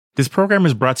This program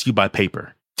is brought to you by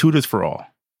Paper, Tutors for All.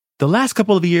 The last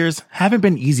couple of years haven't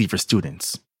been easy for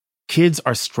students. Kids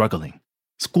are struggling.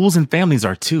 Schools and families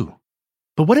are too.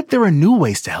 But what if there are new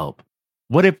ways to help?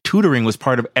 What if tutoring was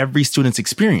part of every student's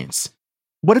experience?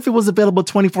 What if it was available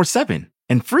 24/7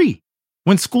 and free?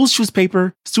 When schools choose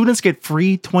Paper, students get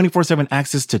free 24/7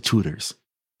 access to tutors.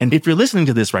 And if you're listening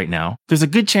to this right now, there's a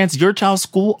good chance your child's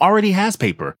school already has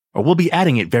Paper or will be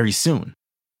adding it very soon.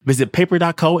 Visit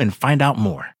paper.co and find out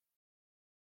more.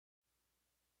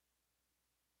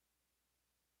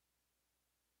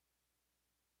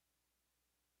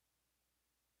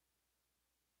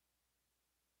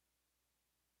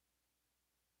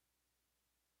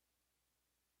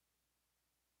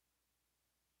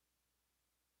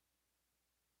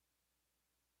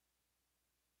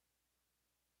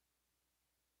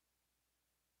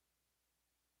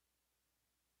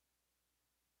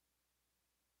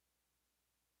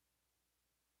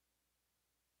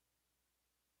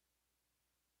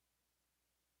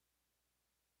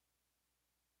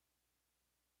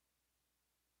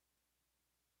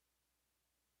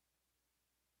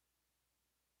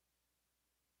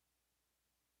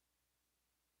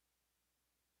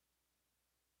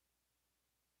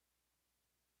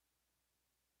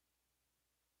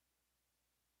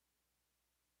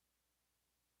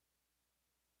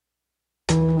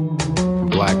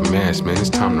 Black mass, man, it's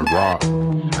time to rock.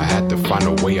 I had to find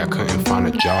a way, I couldn't find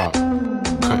a job.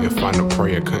 Couldn't find a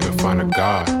prayer, couldn't find a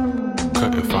God.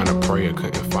 Couldn't find a prayer,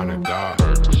 couldn't find a God.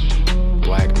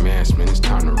 Black mass, man, it's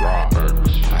time to rock.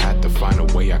 I had to find a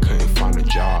way, I couldn't find a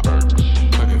job.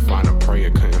 Couldn't find a prayer,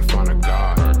 couldn't find a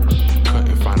God.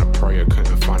 Couldn't find a prayer,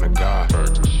 couldn't find a God.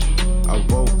 I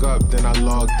woke up, then I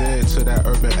logged in to that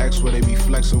Urban X where they be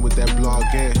flexing with that blog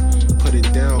in. Put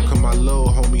it down, cause my little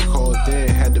homie called in.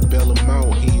 Had to bail him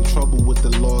out, he in trouble with the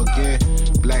law again.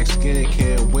 Black skin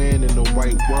can't win in the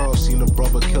white world. Seen a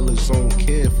brother kill his own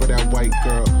kid for that white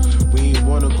girl. We ain't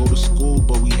wanna go to school,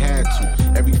 but we had to.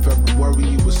 Every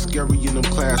February it was scary in them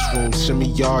classrooms. Shimmy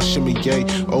y'all, shimmy yay.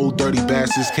 Old dirty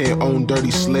bastards can't own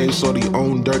dirty slaves, or they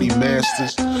own dirty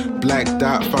masters. Black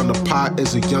Dot found a pot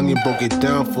as a youngin', broke it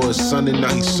down for his son, and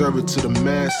now he serve it to the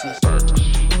masses.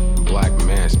 Black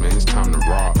mass, man, it's time to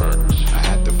rock. I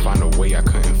had to find a way, I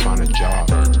couldn't find a job.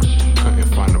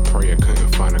 Couldn't find a prayer,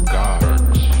 couldn't find a God.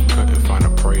 Couldn't find a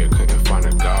prayer, couldn't find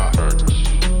a God.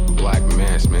 Black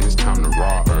mass, man, it's time to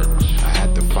rock. I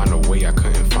had to find a way, I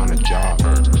couldn't find a job.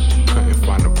 Couldn't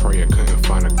find a prayer, couldn't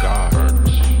find a God.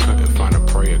 Couldn't find a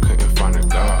prayer, couldn't find a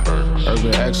God.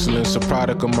 Urban excellence, a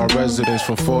product of my residence.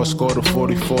 From 4 to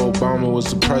 44, Obama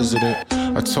was the president.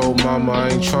 I told mama I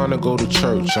ain't tryna go to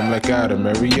church. I'm like Adam,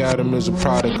 every Adam is a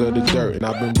product of the dirt. And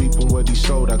I've been reaping what he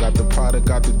sowed. I got the product,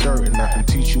 got the dirt. And I can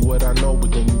teach you what I know,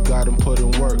 but then you gotta put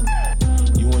in work.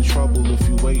 You in trouble if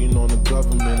you waiting on the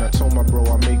government. I told my bro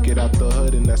I make it out the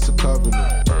hood, and that's a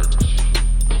covenant.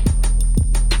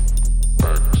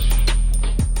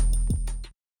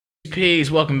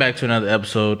 Peace. Welcome back to another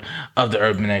episode of the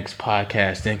Urban X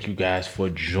Podcast. Thank you guys for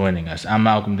joining us. I'm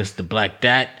Malcolm. This is the Black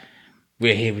Dot.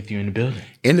 We're here with you in the building.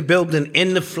 In the building,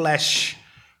 in the flesh,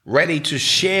 ready to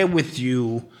share with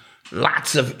you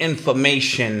lots of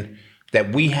information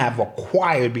that we have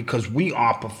acquired because we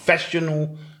are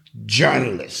professional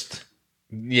journalists.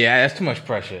 Yeah, that's too much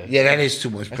pressure. Yeah, that is too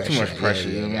much pressure. Too much pressure.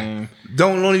 Yeah. I mean,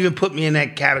 don't even put me in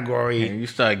that category. you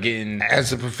start getting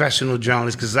as a professional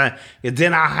journalist, because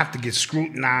then I'll have to get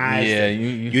scrutinized. Yeah,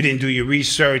 you didn't do your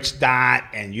research, Dot,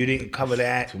 and you didn't cover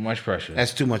that. Too much pressure.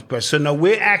 That's too much pressure. So no,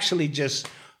 we're actually just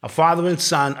a father and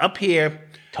son up here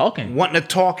talking, wanting to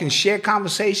talk and share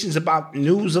conversations about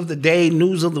news of the day,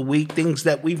 news of the week, things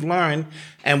that we've learned,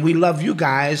 and we love you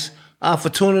guys for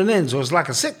tuning in. So it's like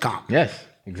a sitcom. Yes.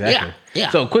 Exactly. Yeah.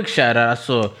 So, quick shout out. I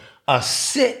saw a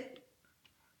sitcom.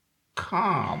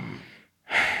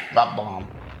 Bomb.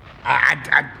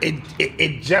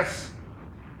 It just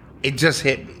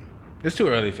hit me. It's too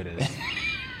early for this.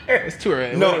 It's too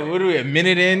early. No, what are we? A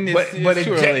minute in? It's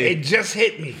too early. It just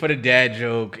hit me for the dad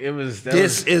joke.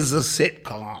 This is a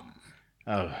sitcom.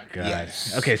 Oh God.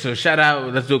 Yes. Okay, so shout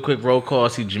out. Let's do a quick roll call.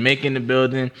 See Jamaica in the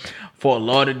building, Fort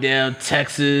Lauderdale,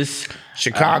 Texas,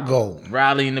 Chicago,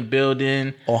 Raleigh in the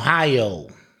building, Ohio,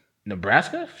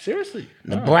 Nebraska. Seriously,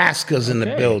 Nebraska's in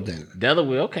the building.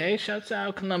 Delaware. Okay, shouts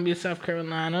out Columbia, South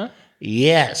Carolina.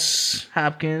 Yes.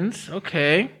 Hopkins.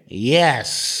 Okay.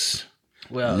 Yes.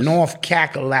 Well, North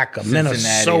Kakalaka,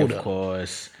 Minnesota, of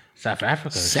course. South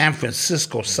Africa, San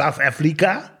Francisco, South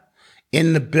Africa,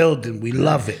 in the building. We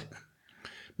love it.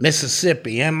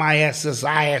 Mississippi,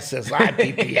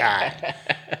 MISSISSIPPI.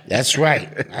 That's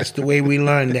right. That's the way we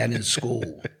learned that in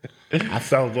school. I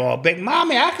felt all big.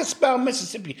 Mommy, I can spell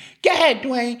Mississippi. Go ahead,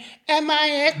 Dwayne.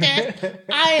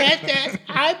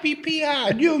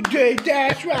 MISSISSIPPI. You did,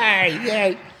 that's right.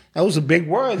 Yeah. Those are big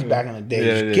words back in the day.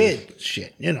 Yeah, it Kid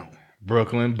shit, you know.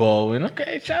 Brooklyn, Baldwin.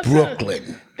 Okay, shout out.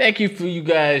 Brooklyn. Thank you for you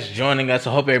guys joining us.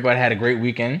 I hope everybody had a great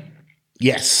weekend.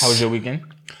 Yes. How was your weekend?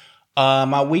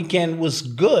 My weekend was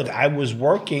good. I was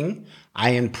working.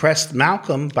 I impressed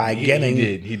Malcolm by getting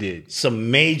He did.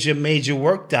 some major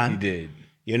work done. He did.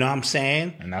 You know what I'm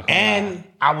saying? not gonna And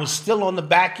I was still on the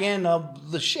back end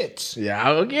of the shits. Yeah,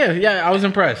 I was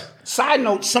impressed. Side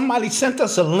note, somebody sent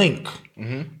us a link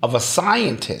of a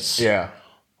scientist Yeah.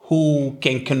 who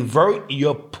can convert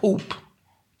your poop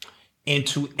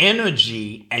into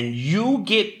energy and you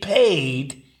get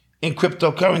paid in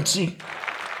cryptocurrency.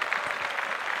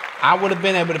 I would have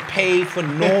been able to pay for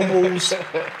Normal's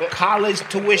college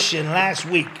tuition last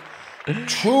week.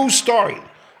 True story.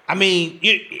 I mean,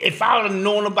 if I would have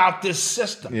known about this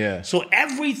system. Yeah. So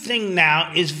everything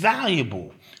now is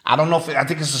valuable. I don't know I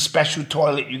think it's a special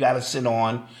toilet you got to sit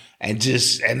on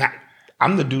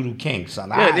I'm the doo-doo king, son.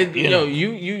 Yeah,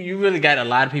 you really got a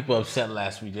lot of people upset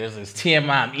last week. There's this TMI.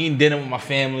 I'm eating dinner with my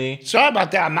family. Sorry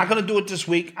about that. I'm not going to do it this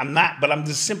week. I'm not, but I'm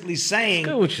just simply saying.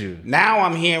 Good with you. Now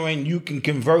I'm hearing you can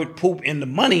convert poop into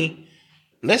money.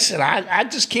 Listen, I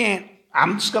just can't.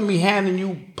 I'm just going to be handing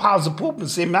you piles of poop and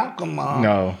say, Malcolm,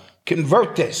 No.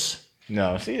 convert this.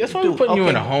 No, see, that's why Dude, I'm putting you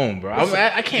in a okay. home, bro. Listen,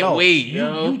 I can't no, wait, you,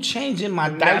 yo. You changing my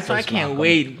diapers, That's why I can't Malcolm.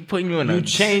 wait. Putting you in a You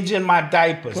changing my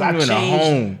diapers. Putting you in a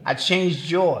home. I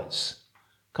changed yours.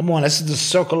 Come on, this is the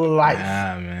circle of life.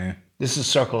 Nah, man. This is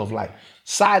circle of life.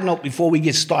 Side note, before we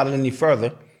get started any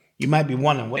further, you might be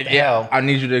wondering what the hell, I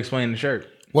need you to explain the shirt.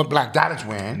 what Black Dot is I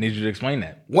wearing. need you to explain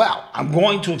that. Well, I'm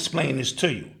going to explain this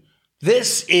to you.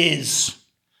 This is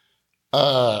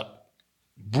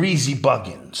Breezy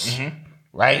Buggins,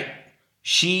 right?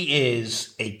 She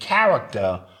is a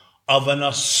character of an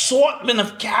assortment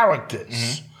of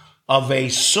characters of a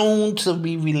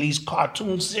soon-to-be-released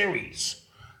cartoon series.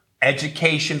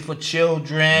 Education for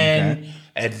children,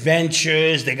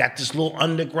 adventures. They got this little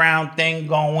underground thing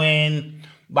going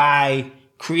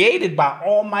created by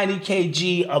Almighty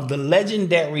KG of the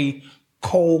legendary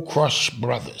Cold Crush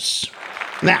Brothers.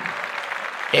 Now,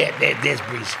 there's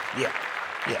Breezy. Yeah.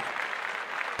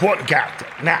 Important character.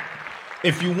 Now,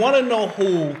 if you want to know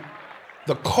who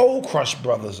the Cold Crush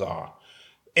Brothers are,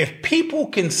 if people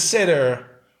consider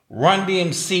Run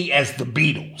DMC as the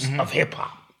Beatles of hip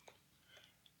hop,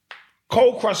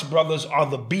 Cold Crush Brothers are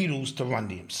the Beatles to Run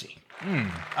DMC. All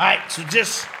right, so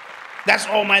that's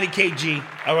Almighty KG,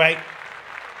 all right?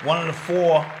 One of the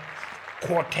four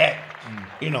quartet,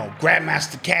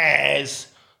 Grandmaster Caz,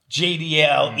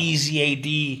 JDL, Easy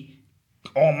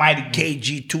AD, Almighty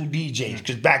KG, two DJs.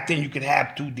 Because back then you could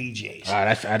have two DJs.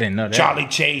 I didn't know that. Charlie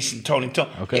Chase and Tony Tone.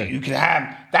 Okay. Yeah, you could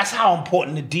have, that's how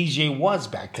important the DJ was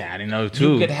back then. I didn't know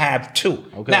too. You could have two.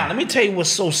 Okay. Now, let me tell you what's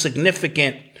so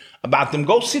significant about them.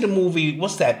 Go see the movie,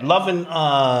 what's that?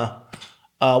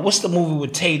 What's the movie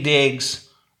with Tay Diggs?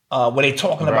 Where they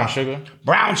talking Brown about Sugar?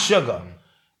 Brown Sugar.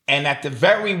 And at the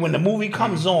when the movie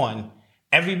comes on,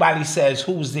 everybody says,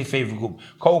 who was their favorite group?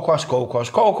 Cold Crush, Cold Crush,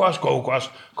 Cold Crush, Cold Crush,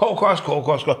 Cold Crush, Cold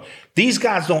Crush, Cold Crush. These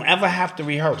guys don't ever have to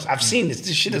rehearse. I've seen this.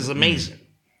 This shit is amazing,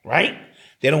 right?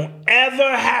 They don't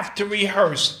ever have to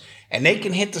rehearse. And they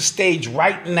can hit the stage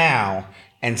right now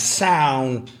and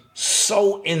sound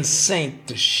so in sync.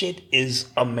 The shit is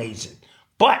amazing.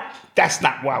 But that's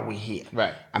not why we're here.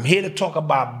 Right. I'm here to talk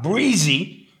about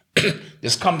Breezy.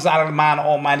 This comes out of the mind of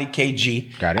Almighty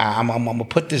KG. Got it. I'm gonna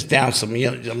put this down so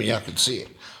y'all can see it.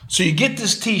 So you get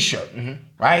this T-shirt,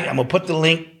 right? I'm gonna put the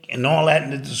link and all that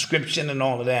in the description and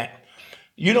all of that.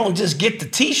 You don't just get the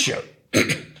T-shirt.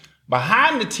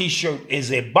 Behind the T-shirt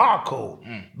is a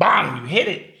barcode. Bang! You hit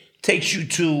it, takes you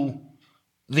to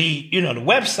the the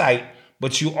website,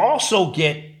 but you also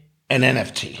get an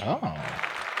NFT.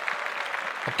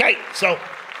 Oh. Okay, so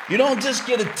you don't just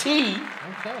get a T.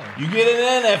 Okay. You get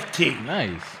an NFT.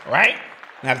 Nice. Right?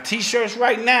 Now, the T-shirts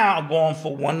right now are going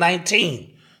for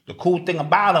 $119. The cool thing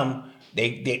about them,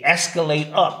 they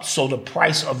escalate up. So the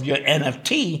price of your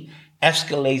NFT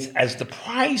escalates as the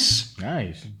price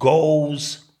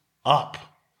goes up.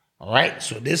 All right?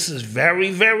 So this is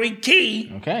very, very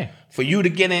key for you to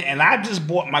get in. And I just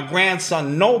bought my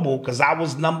grandson Noble because I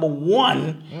was number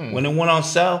one when it went on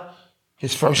sale.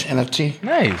 His first NFT.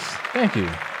 Nice. Thank you.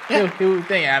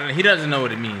 Yeah. He doesn't know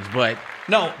what it means, but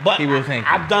no, but he will thank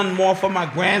you. I've done more for my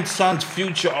grandson's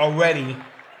future already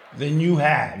than you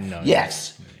have. No,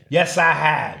 yes, I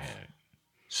have.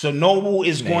 So Noble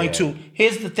is going to.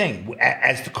 Here's the thing: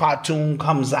 as the cartoon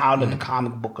comes out and the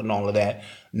comic book and all of that,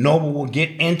 Noble will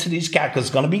get into these characters.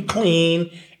 It's gonna be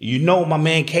clean. You know, my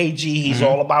man KG, he's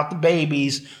all about the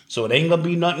babies, so it ain't gonna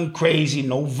be nothing crazy,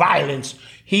 no violence.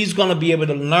 He's gonna be able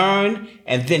to learn,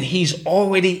 and then he's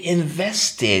already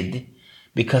invested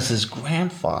because his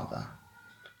grandfather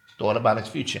thought about his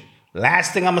future.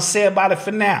 Last thing I'm gonna say about it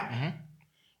for now.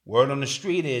 Word on the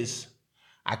street is,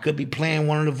 I could be playing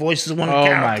one of the voices of one of the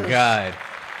characters. Oh my God.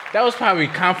 That was probably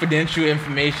confidential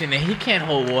information and he can't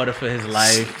hold water for his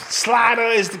life. Slider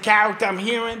is the character I'm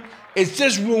hearing. It's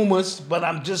just rumors, but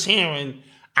I'm just hearing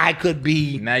I could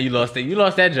be. Now you lost it. You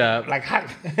lost that job. Like, how,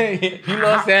 You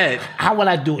lost that. How would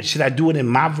I do it? Should I do it in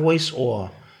my voice or,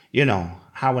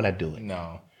 how would I do it?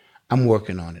 No. I'm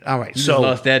working on it. All right. You So just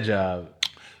lost that job.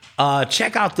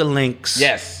 check out the links.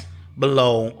 Yes.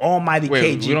 Below. Almighty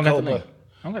Wait, KG we don't got the Cobra. link.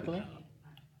 I don't got the link.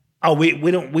 Oh,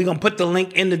 we're gonna put the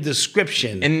link in the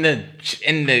description. In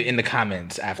the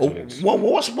comments afterwards. Well,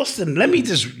 what's the? Let me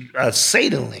just say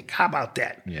the link. How about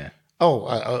that? Yeah.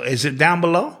 Oh, is it down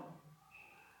below?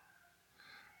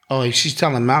 Oh, she's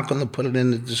telling Malcolm to put it in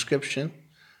the description.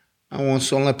 I want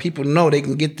to let people know they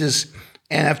can get this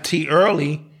NFT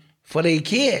early for their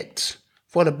kids,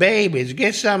 for the babies.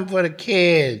 Get something for the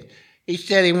kids. He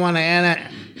said he wanted an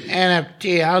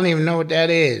NFT. I don't even know what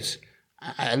that is.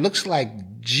 It looks like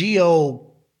GOG.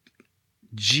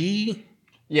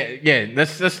 Yeah.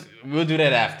 Let's we'll do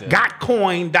that after.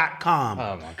 Gotcoin.com.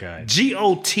 Oh my God.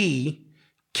 GOTKOIN.com.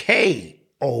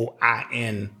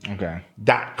 Okay.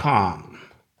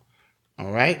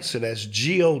 All right. So that's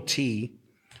GOTKON.com.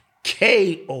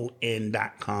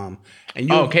 And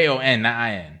you KON,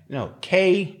 not IN. No,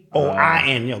 KOIN.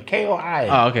 KOIN.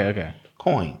 Oh, okay.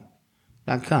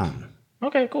 Coin.com.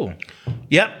 Okay, cool.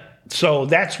 Yep. So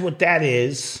that's what that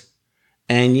is.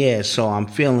 And yeah, so I'm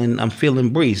feeling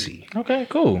breezy. Okay,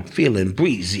 cool. Feeling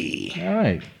breezy. All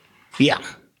right. Yeah.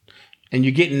 And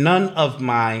you're getting none of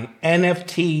my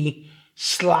NFT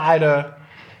Slider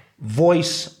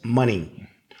voice money.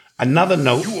 Another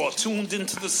note. You are tuned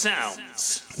into the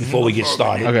sounds. Before we get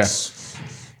started. Okay.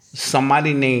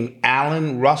 Somebody named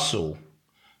Alan Russell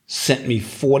sent me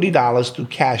 $40 through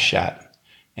Cash App,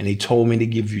 and he told me to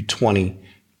give you 20.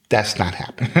 That's not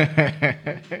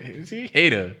happening. See,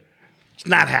 hater. It's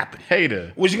not happening.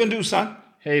 Hater. What you gonna do, son?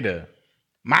 Hater.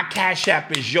 My Cash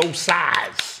App is your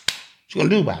size. What you gonna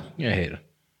do about it? You're a hater.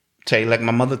 Tell you like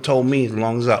my mother told me, as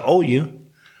long as I owe you,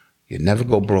 you never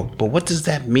go broke. But what does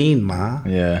that mean, Ma?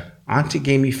 Yeah. Auntie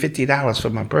gave me $50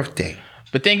 for my birthday.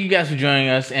 But thank you guys for joining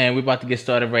us, and we're about to get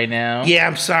started right now. Yeah,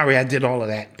 I'm sorry I did all of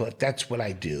that, but that's what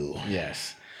I do.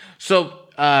 Yes. So,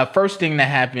 first thing that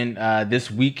happened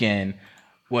this weekend,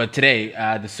 today,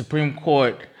 the Supreme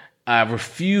Court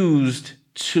refused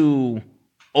to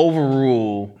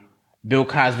overrule Bill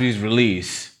Cosby's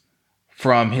release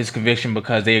from his conviction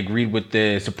because they agreed with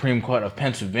the Supreme Court of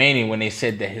Pennsylvania when they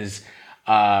said that his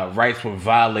rights were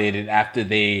violated after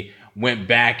they went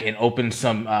back and opened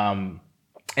some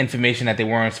information that they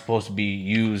weren't supposed to be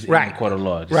used in the court of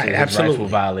law. Right, his absolutely. rights were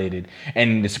violated.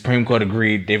 And the Supreme Court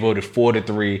agreed. They voted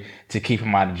 4-3 to keep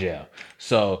him out of jail.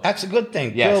 So That's a good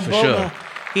thing. Yes, Bill for Boga, sure.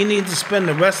 He needs to spend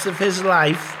the rest of his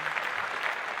life,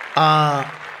 rotting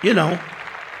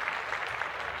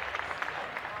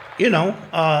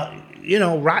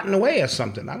away or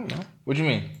something. I don't know. what do you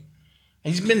mean?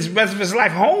 He's been the rest of his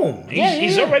life home.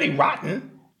 He's already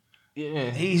rotten. Yeah.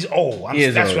 He's old. He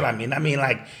is That's old. what I mean. I mean,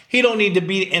 like, he don't need to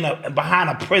be behind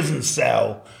a prison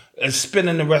cell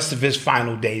spending the rest of his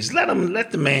final days.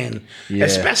 Let the man,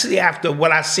 especially after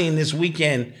what I seen this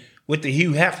weekend with the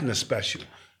Hugh Hefner special.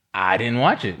 I didn't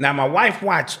watch it. Now, my wife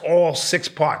watched all 6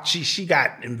 parts. She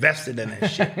got invested in that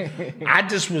shit. I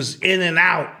just was in and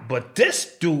out, but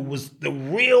this dude was the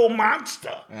real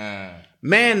monster.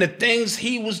 Man, the things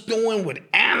he was doing with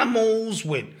animals,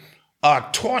 with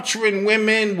torturing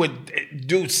women, with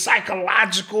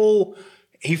psychological.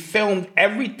 He filmed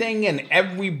everything and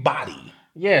everybody.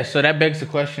 Yeah, so that begs the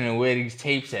question of where these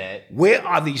tapes at. Where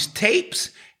are these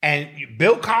tapes? And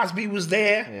Bill Cosby was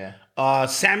there. Yeah.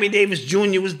 Sammy Davis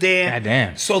Jr. was there.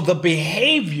 Goddamn. So the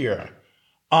behavior,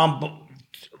 the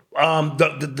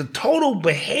total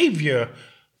behavior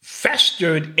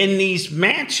festered in these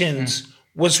mansions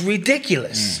was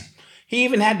ridiculous. He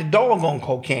even had the dog on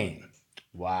cocaine.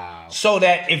 Wow. So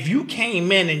that if you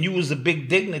came in and you was a big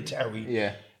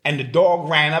dignitary, and the dog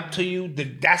ran up to you,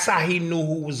 that's how he knew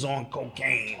who was on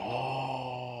cocaine.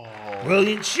 Oh,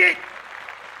 brilliant shit.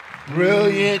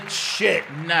 Brilliant shit.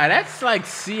 Nah, that's like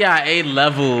CIA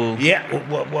level. Yeah.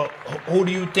 Well, who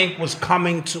do you think was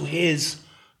coming to his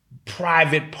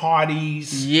private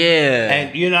parties. Yeah.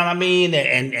 And you know what I mean?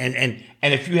 And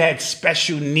if you had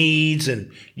special needs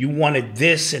and you wanted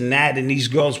this and that, and these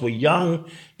girls were young,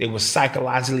 they were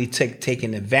psychologically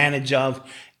taken advantage of.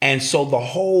 And so the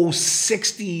whole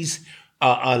 60s,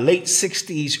 late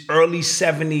 60s, early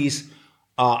 70s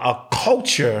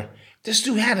culture, this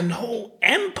dude had a whole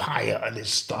empire of this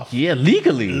stuff. Yeah,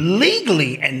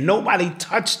 legally. And nobody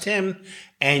touched him.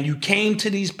 And you came to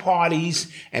these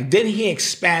parties, and then he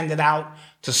expanded out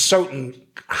to certain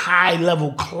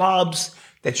high-level clubs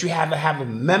that you had to have a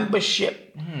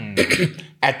membership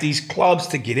at these clubs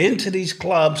to get into these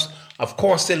clubs. Of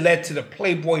course, it led to the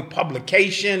Playboy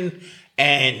publication,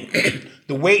 and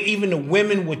the way even the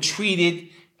women were treated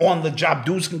on the job.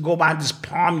 Dudes can go by and just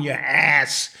palm your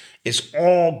ass. It's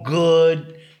all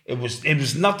good. It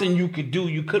was nothing you could do.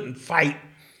 You couldn't fight.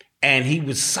 And he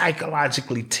would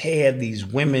psychologically tear these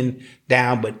women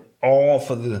down, but all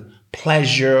for the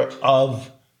pleasure of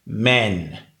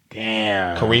men.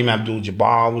 Damn. Kareem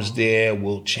Abdul-Jabbar was there.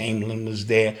 Wilt Chamberlain was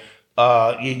there.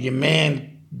 Your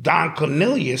man, Don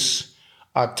Cornelius,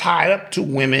 tied up two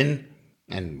women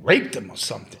and raped them or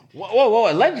something.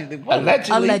 Whoa, allegedly. What?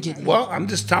 Allegedly. Well, I'm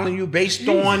just telling you based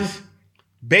on,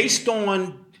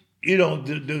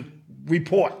 the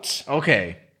reports.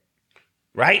 Okay.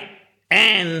 Right?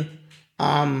 And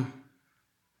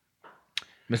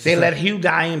they let Hugh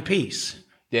die in peace.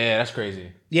 Yeah, that's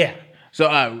crazy. Yeah. So,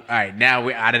 all right, now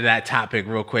we're out of that topic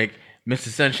real quick. Mr.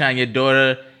 Sunshine, your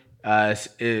daughter,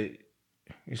 you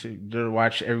should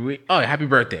watch every week. Oh, happy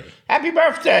birthday. Happy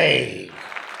birthday.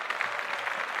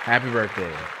 Happy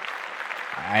birthday.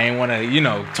 I ain't want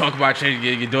to, talk about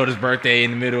your daughter's birthday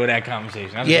in the middle of that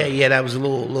conversation. That was a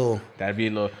little. That'd be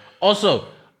a little. Also,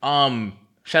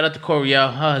 shout out to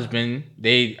Coriel, her husband.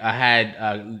 They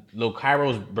had Lil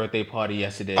Cairo's birthday party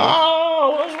yesterday.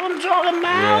 Oh, that's what I'm talking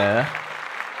about. Yeah.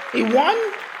 He won?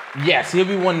 Yes, he'll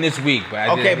be one this week.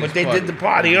 But they did the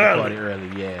party early.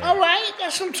 Yeah. All right,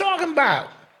 that's what I'm talking about.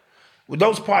 Well,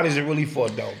 those parties are really for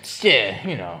adults.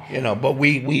 Yeah, but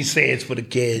we say it's for the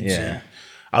kids. Yeah. And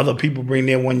other people bring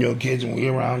their 1-year-old kids and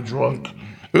we're around drunk.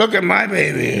 Look at my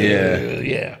baby.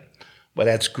 Yeah. But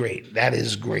that's great. That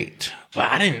is great. But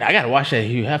I gotta watch that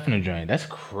Hugh Hefner joint. That's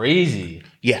crazy.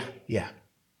 Yeah.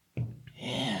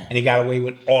 And he got away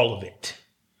with all of it.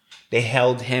 They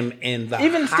held him in the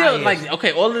Even still,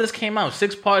 highest. all of this came out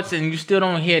 6 parts, and you still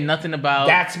don't hear nothing about.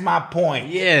 That's my point.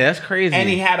 Yeah, that's crazy. And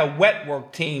he had a wet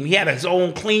work team. He had his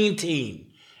own clean team.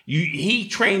 He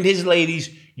trained his ladies.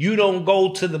 You don't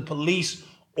go to the police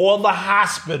or the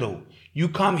hospital. You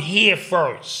come here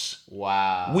first.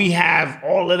 Wow. We have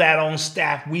all of that on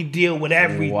staff. We deal with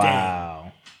everything.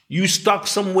 Wow. You stuck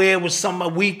somewhere with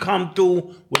somebody, we come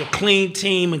through with a clean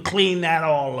team and clean that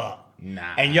all up.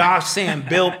 Nah. And y'all saying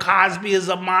Bill Cosby is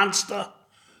a monster?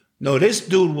 No, this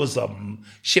dude was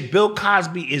Bill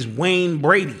Cosby is Wayne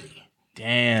Brady.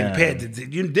 Damn. Compared to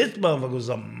this motherfucker was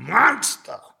a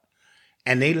monster.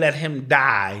 And they let him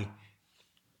die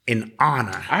in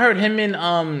honor. I heard him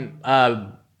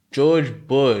and George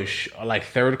Bush are like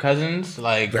third cousins.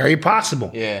 Very possible.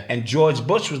 Yeah. And George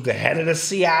Bush was the head of the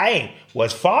CIA. Well,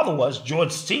 his father was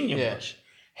George Senior Bush,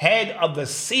 head of the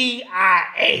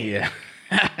CIA. Yeah.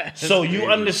 So you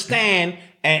understand,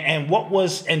 and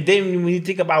then when you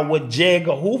think about what J.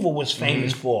 Edgar Hoover was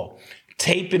famous for,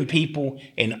 taping people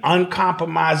in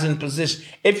uncompromising positions.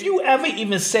 If you ever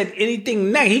even said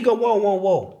anything negative, he go,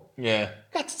 whoa. Yeah.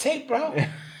 Got the tape, bro.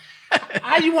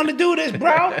 How you want to do this, bro?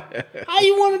 How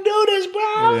you want to do this,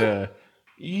 bro? Yeah.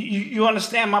 You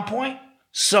understand my point?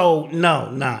 So, no.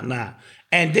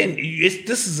 And then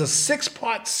this is a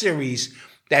 6-part series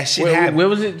that should have... Where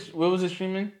was it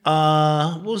streaming?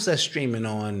 What was that streaming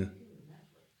on?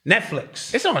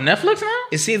 Netflix. It's on Netflix now?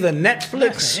 It's either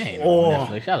Netflix It ain't or... on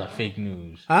Netflix. Y'all are fake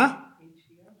news. Huh?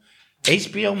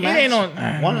 HBO Max? It ain't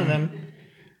on... One of them.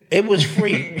 It was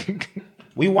free.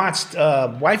 We watched...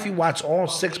 Wifey watched all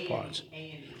 6 parts.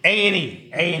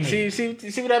 A&E.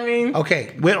 See what I mean?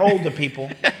 Okay, we're older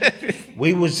people.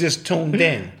 We was just tuned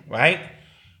in, right?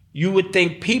 You would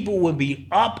think people would be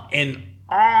up in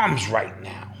arms right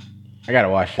now I gotta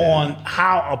watch that. on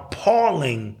how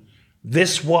appalling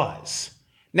this was.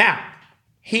 Now,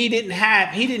 he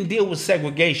didn't deal with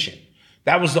segregation.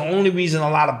 That was the only reason a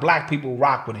lot of black people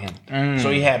rock with him.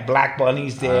 So he had black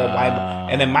bunnies there,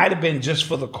 and it might have been just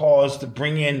for the cause to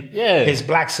bring in his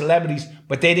black celebrities,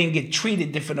 but they didn't get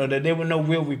treated different, or there were no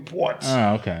real reports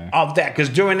of that. Because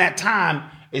during that time,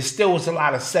 it still was a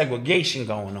lot of segregation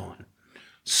going on.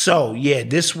 So yeah,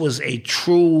 this was a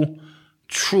true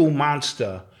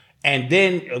monster. And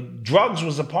then drugs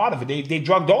was a part of it. They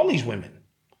drugged all these women.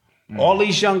 All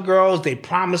these young girls, they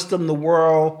promised them the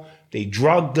world, they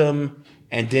drugged them,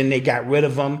 and then they got rid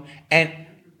of them. And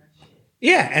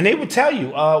and they would tell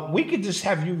you, we could just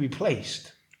have you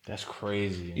replaced. That's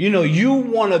crazy. You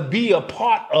want to be a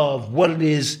part of what it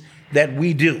is that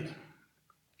we do.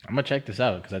 I'm gonna check this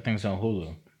out because I think it's on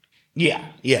Hulu. Yeah,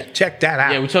 check that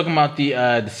out. Yeah, we're talking about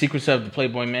the secrets of the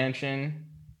Playboy Mansion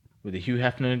with the Hugh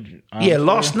Hefner.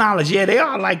 Lost knowledge. Yeah, they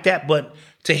are like that, but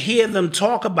to hear them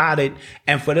talk about it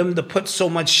and for them to put so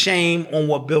much shame on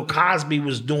what Bill Cosby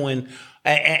was doing,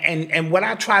 and what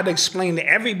I try to explain to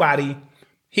everybody,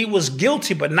 he was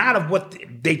guilty, but not of what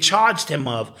they charged him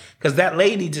of, because that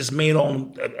lady just made all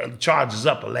the charges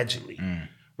up, allegedly,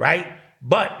 right?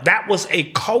 But that was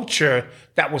a culture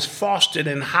that was fostered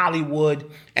in Hollywood,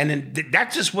 and then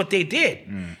that's just what they did.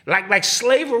 Like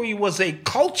slavery was a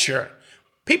culture.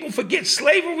 People forget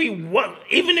slavery,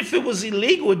 even if it was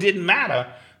illegal, it didn't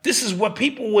matter. This is what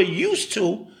people were used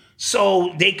to,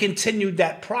 so they continued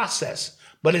that process.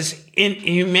 But it's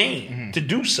inhumane to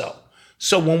do so.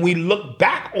 So when we look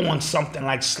back on something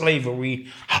like slavery,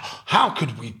 how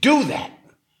could we do that?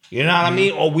 You know what I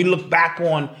mean? Or we look back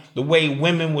on the way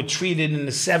women were treated in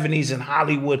the 70s in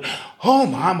Hollywood.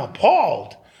 Oh, I'm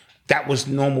appalled. That was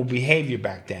normal behavior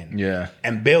back then. Yeah.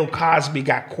 And Bill Cosby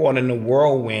got caught in the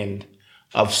whirlwind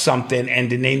of something,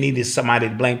 and then they needed somebody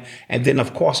to blame. And then,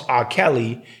 of course, R.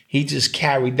 Kelly, he just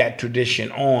carried that tradition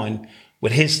on,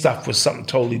 with his stuff was something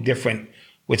totally different,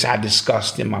 which I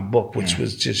discussed in my book, which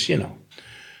was just,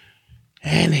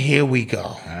 And here we go.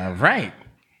 All right.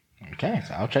 Okay,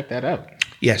 so I'll check that out.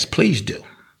 Yes, please do.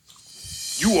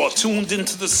 You are tuned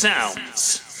into the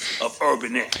sounds of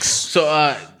Urban X.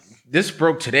 So this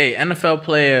broke today. NFL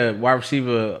player, wide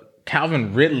receiver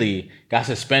Calvin Ridley got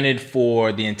suspended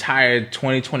for the entire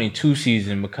 2022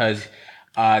 season because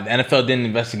the NFL did an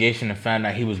investigation and found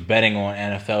out he was betting on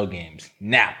NFL games.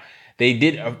 Now, they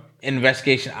did an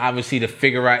investigation, obviously, to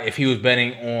figure out if he was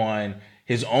betting on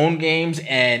his own games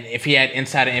and if he had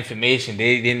insider information.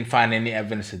 They didn't find any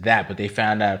evidence of that, but they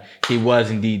found out he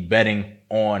was indeed betting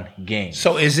on games.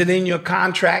 So is it in your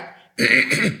contract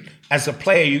as a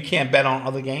player you can't bet on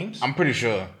other games? I'm pretty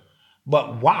sure.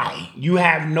 But why? You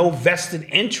have no vested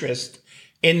interest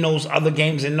in those other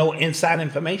games and no inside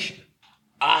information.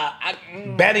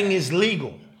 Betting is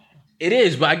legal. It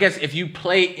is, but I guess if you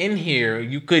play in here,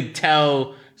 you could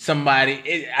tell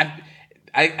somebody.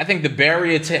 I think the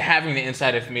barrier to having the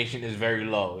inside information is very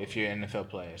low if you're an NFL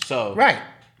player. So right,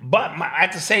 but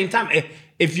at the same time,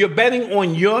 if you're betting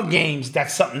on your games,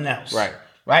 that's something else.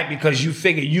 Right, because you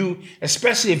figure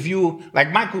especially if you like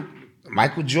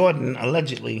Michael Jordan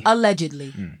allegedly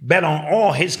bet on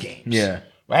all his games. Yeah,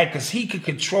 right, because he could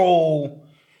control,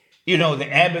 the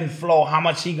ebb and flow, how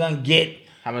much he gonna get,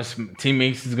 how much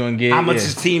teammates is gonna get, how much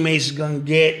his teammates is gonna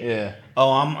get. Yeah. Oh,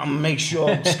 I'm gonna make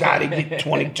sure Scotty get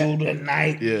 22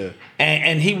 tonight. Yeah.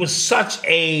 And he was such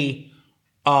a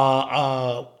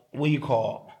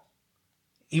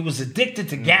he was addicted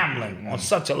to gambling on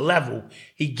such a level.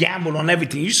 He gambled on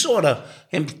everything. You saw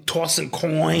him tossing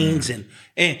coins and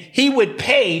he would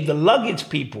pay the luggage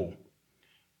people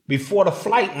before the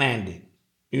flight landed.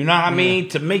 You know what I mean?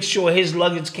 To make sure his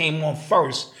luggage came on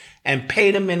first and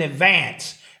pay them in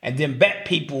advance. And then bet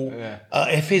people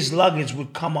if his luggage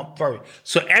would come up first.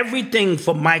 So everything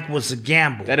for Mike was a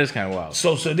gamble. That is kind of wild.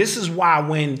 So this is why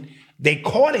when they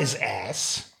caught his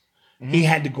ass, he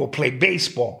had to go play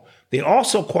baseball. They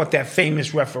also caught that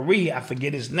famous referee. I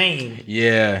forget his name.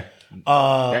 Yeah.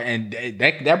 And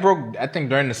that broke, I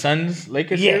think, during the Suns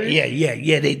Lakers series.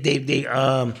 Yeah. They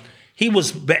he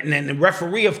was betting, and the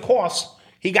referee, of course,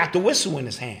 he got the whistle in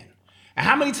his hand. And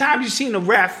how many times you seen the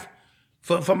ref?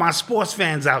 For my sports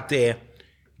fans out there,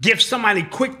 give somebody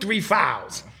quick 3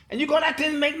 fouls. And you go, that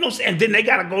didn't make no sense. And then they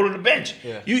got to go to the bench.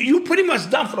 Yeah. You pretty much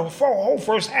done for the whole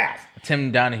first half.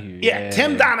 Tim Donahue. Yeah,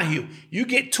 Tim Donahue. You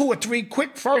get 2 or 3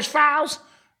 quick first fouls,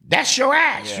 that's your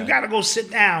ass. Yeah. You got to go sit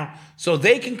down so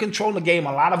they can control the game.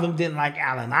 A lot of them didn't like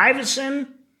Allen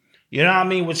Iverson, you know what I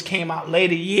mean, which came out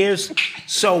later years.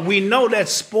 So we know that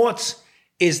sports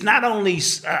is not only,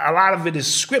 a lot of it is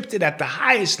scripted at the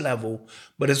highest level,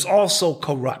 but it's also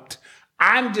corrupt.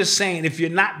 I'm just saying, if you're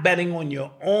not betting on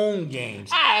your own games,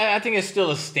 I think it's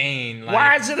still a stain.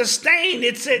 Why is it a stain?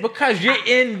 Because you're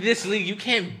in this league, you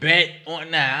can't bet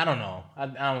on. I don't know. I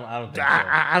don't think so.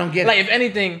 I don't get it. Like, if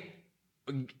anything,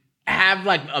 have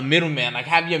like a middleman. Like,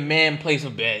 have your man place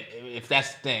a bet. If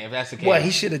that's the thing, if that's the case. Well,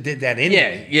 he should have did that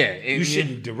anyway. Yeah. You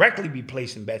shouldn't directly be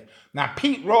placing bets. Now,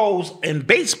 Pete Rose in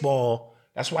baseball.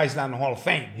 That's why he's not in the Hall of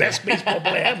Fame. Best baseball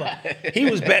player ever. He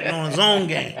was betting on his own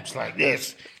games like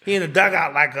this. He in the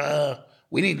dugout like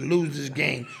We need to lose this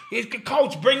game.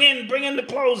 Coach, bring in the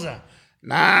closer.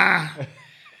 Nah.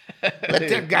 Let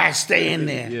that guy stay in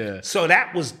there. Yeah. So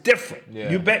that was different. Yeah.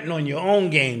 You're betting on your own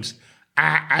games.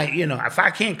 If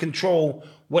I can't control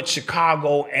what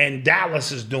Chicago and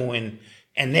Dallas is doing,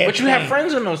 and they're But you have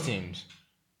friends on those teams.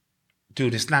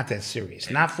 dude, it's not that serious.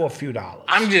 Not for a few dollars.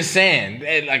 I'm just saying,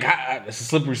 it's a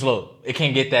slippery slope. It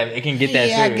can get that. It can get that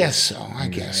yeah, serious. I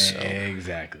guess so.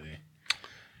 Exactly.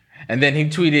 And then he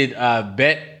tweeted,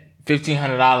 "Bet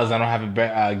 $1,500. I don't have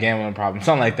a gambling problem."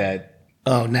 Something like that.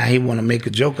 Oh, now he want to make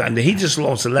a joke out of it. He just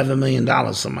lost $11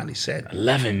 million. Somebody said.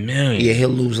 $11 million. Yeah, he'll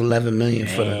lose $11 million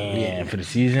for the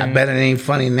season. I bet it ain't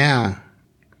funny now.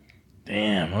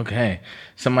 Damn. Okay.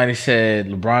 Somebody said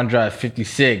LeBron dropped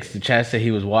 56. The chat said he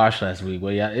was washed last week.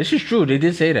 Well, yeah, it's just true. They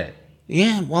did say that.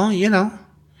 Yeah, well,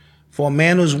 for a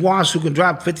man who's washed who can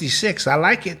drop 56, I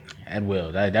like it. At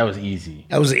will. That was easy.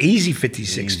 That was an easy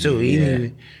 56 too. He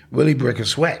didn't really break a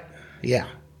sweat. Yeah.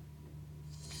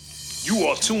 You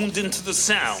are tuned into the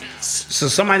sounds. So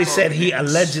somebody said he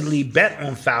allegedly bet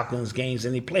on Falcons games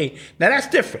and he played. Now that's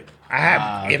different. I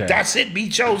have okay. If that's it, be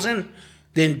chosen,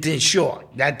 then sure.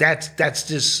 That's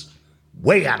just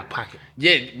way out of pocket.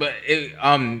 Yeah, but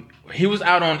he was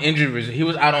out on injured reserve. He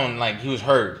was out on he was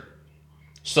hurt.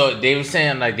 So they were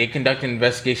saying they conducted an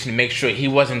investigation to make sure he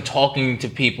wasn't talking to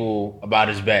people about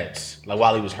his bets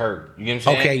while he was hurt. You get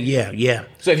what I'm saying? Okay, yeah.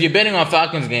 So if you're betting on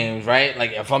Falcons games, right?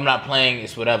 If I'm not playing,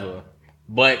 it's whatever.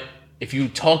 But if you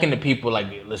talking to people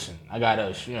listen, I got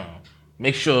us,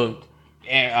 make sure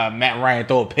Matt Ryan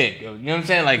throw a pick. You know what I'm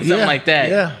saying? Something like that.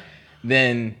 Yeah.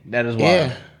 Then that is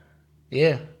why.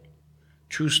 Yeah.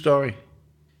 True story.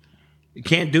 You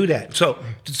can't do that. So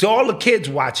to all the kids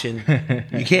watching,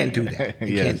 you can't do that.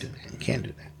 You can't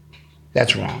do that.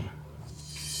 That's wrong.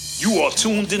 You are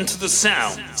tuned into the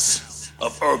sounds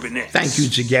of Urban X. Thank you,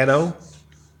 Jaghetto.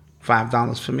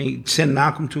 $5 for me. Send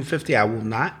Malcolm $250. I will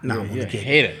not. No, I'm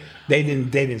Hate it. They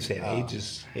didn't say that. He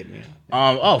just hit me.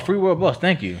 Free World Boss,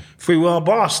 thank you. Free World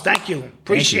Boss, thank you.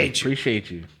 Appreciate you. Appreciate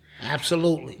you.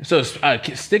 Absolutely. So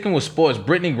sticking with sports,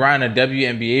 Brittany Griner,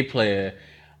 WNBA player,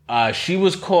 she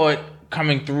was caught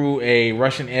coming through a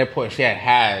Russian airport. She had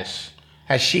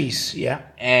Hashish, yeah.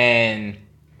 And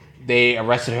they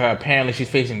arrested her. Apparently, she's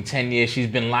facing 10 years. She's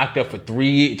been locked up for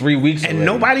three weeks. And already.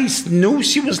 nobody knew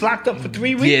she was locked up for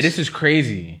 3 weeks? Yeah, this is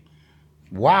crazy.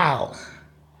 Wow.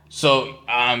 So,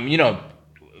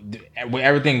 with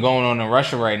everything going on in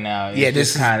Russia right now,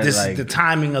 it's the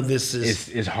timing of this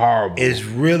is horrible. It's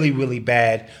really, really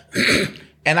bad.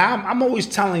 And I'm always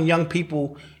telling young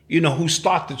people, who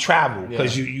start to travel,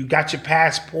 because you got your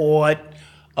passport,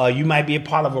 you might be a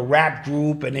part of a rap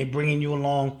group, and they bringing you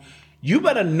along. You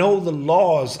better know the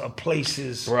laws of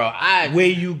places where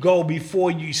you go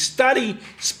before you study.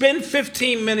 Spend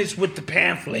 15 minutes with the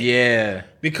pamphlet. Yeah.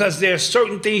 Because there are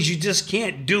certain things you just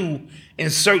can't do in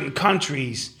certain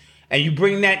countries. And you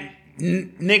bring that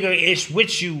nigger-ish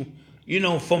with you,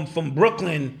 from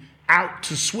Brooklyn out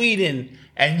to Sweden,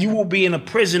 and you will be in a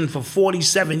prison for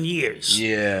 47 years.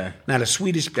 Yeah. Now, the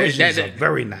Swedish prisons are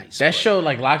very nice. That show,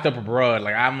 Locked Up Abroad,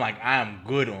 I am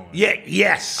good on. Yeah,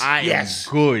 yes. I am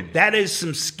good. That is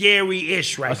some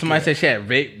scary-ish right Somebody there. said she had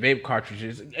vape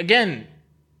cartridges. Again,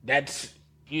 that's...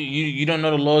 You don't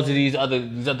know the laws of these other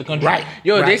countries. Right.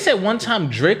 They said one time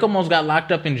Drake almost got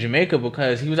locked up in Jamaica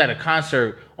because he was at a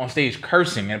concert on stage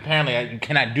cursing, and apparently you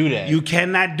cannot do that. You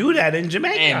cannot do that in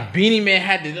Jamaica. And Beanie Man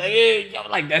had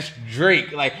to that's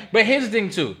Drake. But here's the thing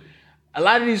too. A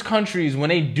lot of these countries, when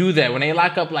they do that, when they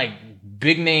lock up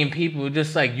big name people,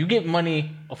 just you get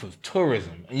money off of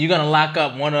tourism, and you're gonna lock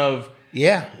up one of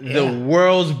the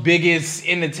world's biggest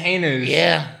entertainers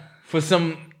for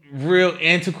some real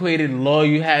antiquated law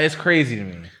you have. It's crazy to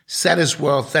me. Saddest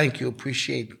World, thank you.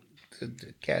 Appreciate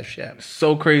the cash app.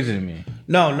 So crazy to me.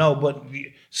 No, but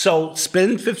so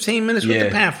spend 15 minutes with the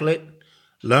pamphlet,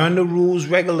 learn the rules,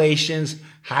 regulations,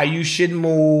 how you should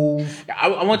move.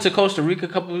 I went to Costa Rica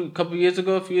a few years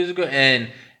ago, and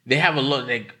they have a look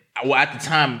at the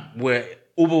time where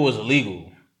Uber was illegal.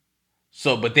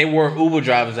 So, but there were Uber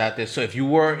drivers out there. So if you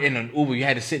were in an Uber, you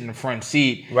had to sit in the front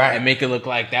seat and make it look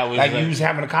like that was you was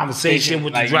having a conversation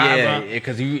with the driver. Yeah,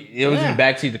 because it was in the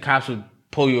backseat. The cops would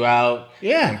pull you out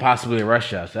and possibly arrest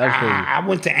you. So that was crazy. I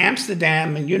went to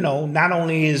Amsterdam, and not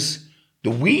only is the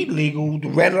weed legal, the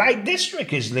red light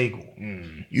district is legal.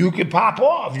 You could pop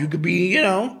off. You could be,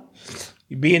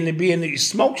 you be in the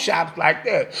smoke shops like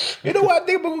that. You know what? I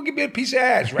think we're gonna give me a piece of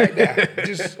ass right now,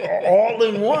 just all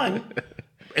in one.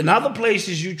 In other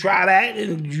places, you try that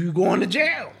and you go into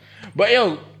jail. But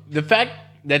the fact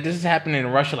that this is happening in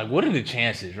Russia, what are the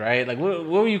chances, right? Where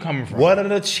were you coming from? What are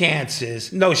the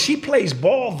chances? No, she plays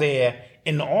ball there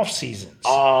in the off seasons.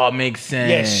 Oh, makes sense.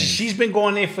 Yeah, she's been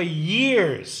going there for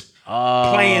years,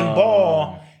 playing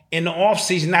ball in the off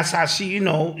season. That's how she,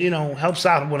 helps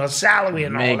out with her salary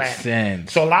and all that. Makes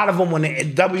sense. So a lot of them, when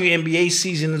the WNBA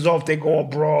season is off, they go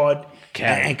abroad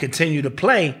and continue to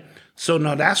play. So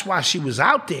no, that's why she was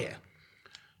out there.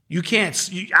 You can't.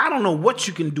 I don't know what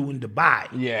you can do in Dubai.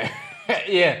 Yeah,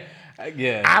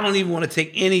 yeah. I don't even want to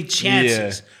take any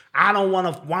chances. I don't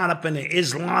want to wind up in an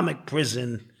Islamic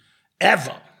prison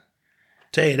ever.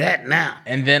 Tell you that now.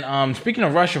 And then speaking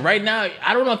of Russia, right now,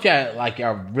 I don't know if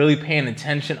y'all really paying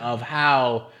attention of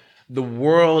how the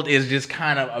world is just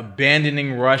kind of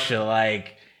abandoning Russia.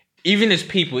 Like, even as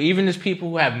people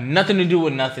who have nothing to do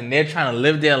with nothing, they're trying to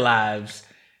live their lives.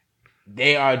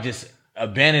 They are just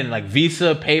abandoning, like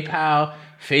Visa, PayPal,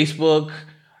 Facebook,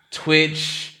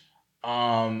 Twitch.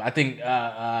 I think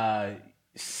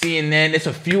CNN. It's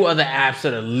a few other apps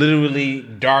that are literally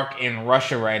dark in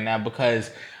Russia right now because,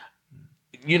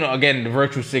 again, the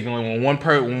virtual signaling.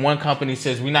 When one company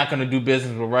says we're not going to do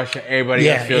business with Russia, everybody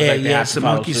else feels like they have to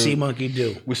follow monkey suit. see, monkey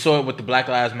do. We saw it with the Black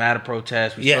Lives Matter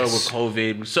protests. We saw it with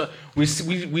COVID.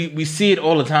 We see it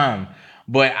all the time.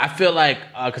 But I feel like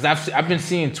because I've been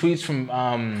seeing tweets from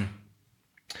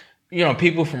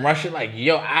people from Russia like,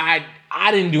 yo,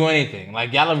 I didn't do anything.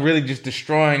 Like, y'all are really just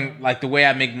destroying like the way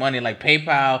I make money. Like,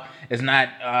 PayPal is not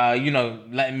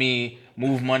letting me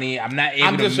move money. I'm not able to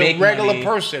make money. I'm just a regular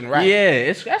person, right?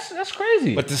 Yeah, that's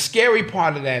crazy. But the scary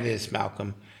part of that is,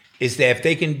 Malcolm, is that if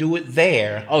they can do it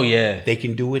there, they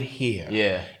can do it here.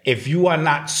 Yeah. If you are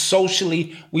not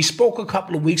socially, we spoke a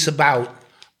couple of weeks about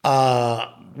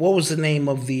what was the name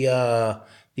of the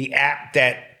app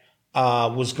that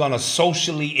was gonna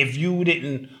socially, if you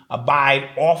didn't abide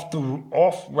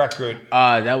off record.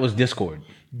 That was Discord.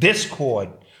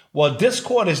 Well,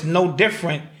 Discord is no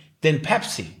different than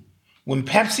Pepsi. When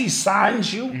Pepsi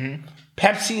signs you,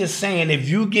 Pepsi is saying if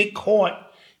you get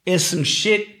caught in some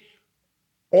shit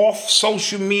off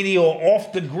social media or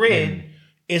off the grid,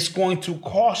 it's going to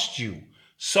cost you.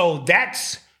 So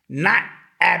that's not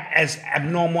as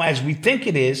abnormal as we think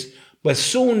it is, but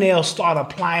soon they'll start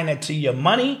applying it to your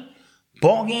money.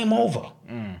 Ball game over.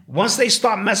 Once they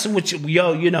start messing with you,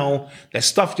 that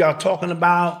stuff y'all talking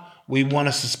about, we want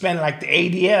to suspend like the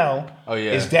ADL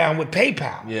is down with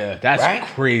PayPal. Yeah,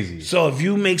 that's crazy. So if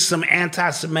you make some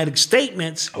anti-Semitic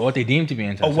statements, or what they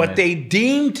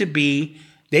deem to be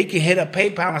they can hit up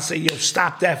PayPal and say, yo,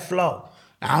 stop that flow.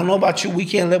 I don't know about you, we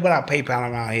can't live without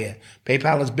PayPal around here.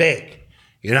 PayPal is big.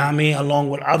 You know what I mean? Along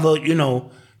with other,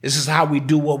 this is how we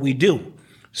do what we do.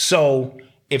 So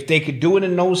if they could do it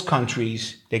in those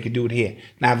countries, they could do it here.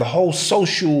 Now, the whole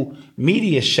social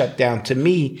media shutdown, to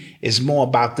me, is more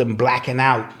about them blacking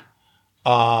out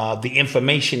the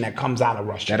information that comes out of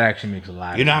Russia. That actually makes a lot of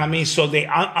sense. You know what I mean? So they,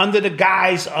 under the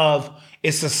guise of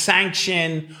it's a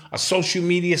sanction, a social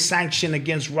media sanction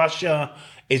against Russia,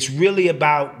 it's really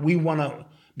about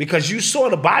because you saw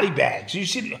the body bags. You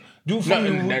see,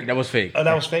 that was fake. Oh,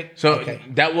 that was fake? So okay.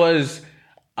 That was...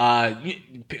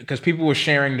 because people were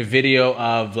sharing the video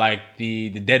of like the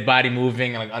dead body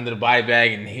moving like under the body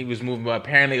bag, and he was moving. But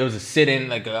apparently, it was a sit-in,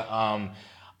 like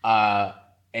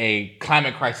a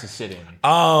climate crisis sit-in.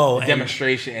 Oh,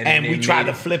 demonstration, and we tried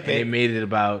to flip it. And they made it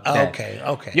about. That.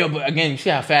 Okay. Yo, but again, you see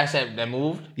how fast that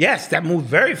moved? Yes, that moved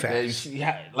very fast.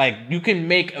 Like you can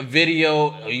make a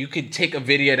video, or you could take a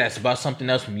video that's about something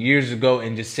else from years ago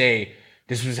and just say,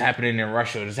 this was happening in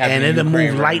Russia. This happening and it'll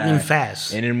move lightning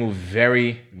fast. And it moved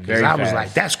very, very fast. I was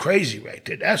like, that's crazy right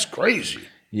there. That's crazy.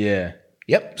 Yeah.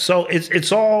 Yep. So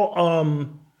it's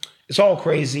all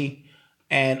crazy.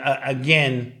 And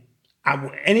again,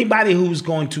 anybody who's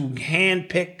going to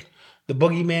handpick the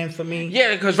boogeyman for me.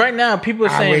 Yeah, because right now people are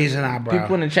saying, raise an eyebrow.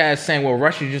 People in the chat are saying, well,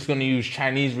 Russia's just going to use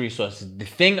Chinese resources. The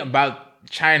thing about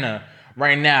China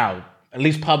right now, at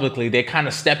least publicly, they're kind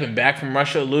of stepping back from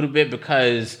Russia a little bit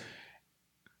because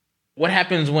what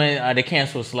happens when they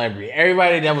cancel a celebrity?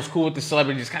 Everybody that was cool with the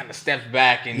celebrity just kind of steps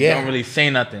back and don't really say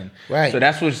nothing. Right. So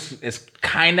that's what's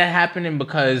kind of happening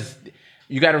because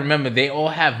you got to remember they all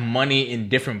have money in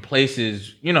different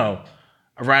places,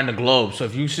 around the globe. So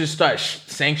if you just start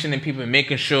sanctioning people and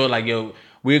making sure, like, yo,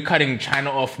 we're cutting China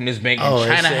off from this bank, and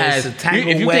China has. It's a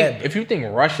tangled web. If you think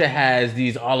Russia has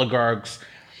these oligarchs,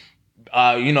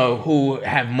 who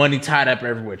have money tied up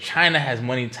everywhere, China has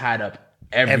money tied up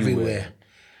everywhere.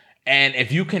 And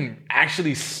if you can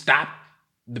actually stop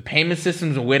the payment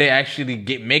systems and where they actually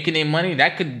making their money,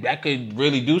 that could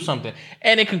really do something.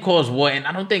 And it can cause war. And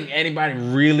I don't think anybody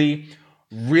really,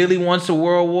 really wants a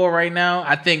world war right now.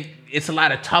 I think it's a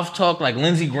lot of tough talk. Like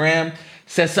Lindsey Graham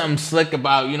said something slick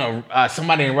about,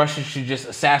 somebody in Russia should just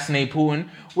assassinate Putin,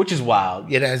 which is wild.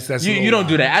 Yeah, that's you don't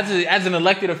do that. As an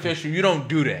elected official, you don't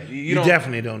do that. You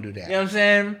definitely don't do that. You know what I'm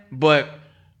saying? But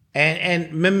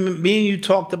and me and you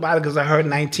talked about it because I heard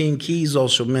 19 Keys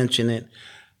also mention it.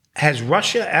 Has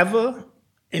Russia ever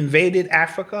invaded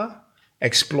Africa,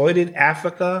 exploited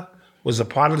Africa, was a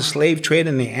part of the slave trade?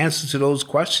 And the answer to those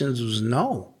questions was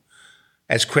no.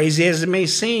 As crazy as it may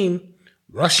seem,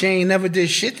 Russia ain't never did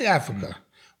shit to Africa.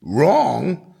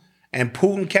 Wrong. And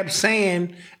Putin kept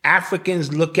saying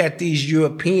Africans look at these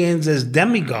Europeans as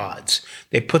demigods.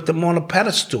 They put them on a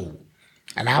pedestal.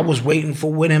 And I was waiting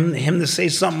for him to say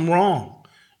something wrong.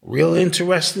 Real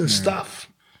interesting stuff.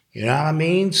 You know what I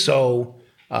mean? So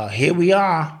here we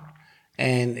are.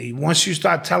 And once you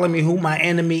start telling me who my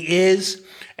enemy is,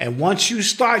 and once you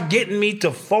start getting me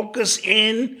to focus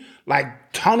in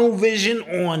like tunnel vision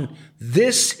on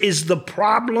this is the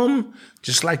problem,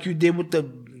 just like you did with the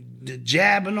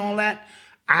jab and all that,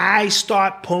 I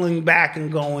start pulling back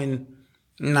and going,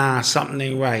 nah, something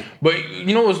ain't right. But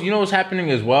you know what's happening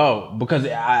as well? Because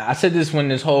I said this when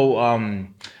this whole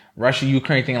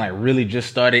Russia-Ukraine thing like really just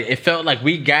started. It felt like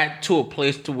we got to a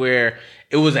place to where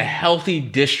it was a healthy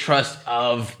distrust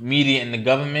of media and the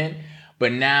government.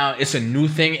 But now it's a new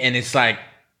thing, and it's like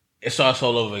it starts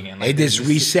all over again. Like they just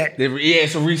reset.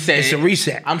 It's a reset. It's a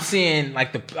reset. I'm seeing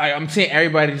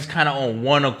everybody just kind of on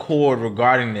one accord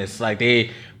regarding this. Like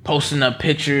they posting up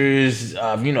pictures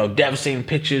of devastating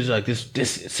pictures like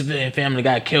this civilian family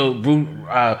got killed.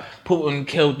 Putin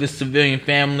killed this civilian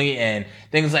family and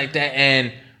things like that.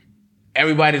 And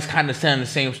everybody's kind of telling the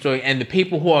same story. And the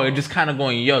people who are just kind of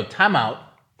going, yo, time out.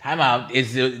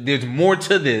 There's more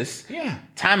to this. Yeah.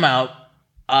 Time out.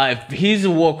 If he's a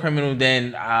war criminal,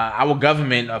 then our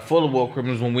government are full of war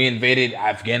criminals when we invaded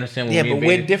Afghanistan.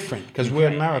 We're different because we're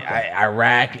America.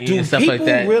 Iraq and stuff like that.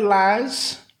 Do people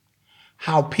realize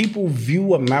how people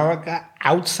view America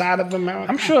outside of America?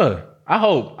 I'm sure. I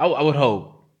would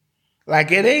hope.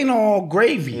 Like it ain't all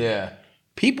gravy. Yeah.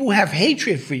 People have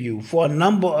hatred for you for a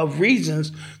number of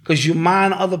reasons because you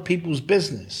mind other people's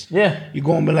business. Yeah. You're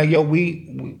going to be like, yo,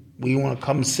 we want to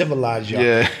come civilize y'all.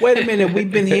 Yeah. Wait a minute,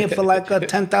 we've been here for like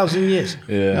 10,000 years.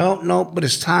 Yeah. No, but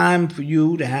it's time for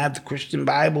you to have the Christian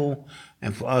Bible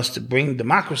and for us to bring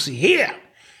democracy here.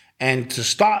 And to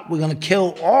start, we're going to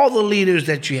kill all the leaders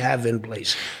that you have in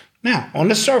place. Now, on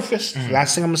the surface,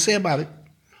 last thing I'm going to say about it,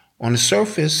 on the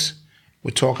surface,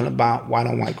 we're talking about white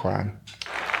on white crime.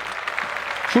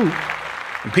 True.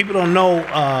 And people don't know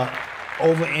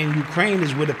over in Ukraine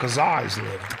is where the Khazars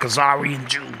live, the Khazarian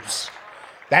Jews.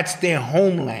 That's their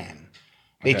homeland.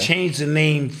 They changed the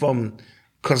name from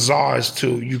Khazars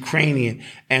to Ukrainian.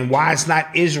 And why it's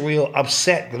not Israel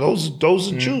upset? Those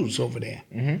are Jews over there.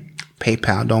 Mm-hmm.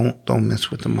 PayPal, don't mess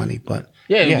with the money. But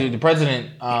the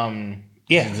president,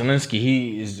 Zelensky,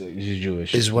 he is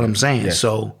Jewish. Is what I'm saying. Yeah.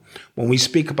 So when we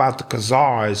speak about the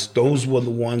Khazars, those were the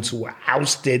ones who were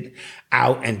ousted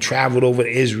out and traveled over to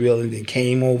Israel and then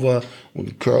came over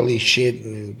with curly shit.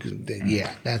 And,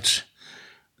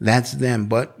 that's them.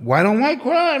 But white on white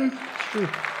crime.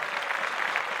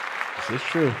 It's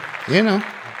true.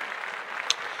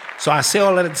 So I say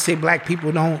all that to say black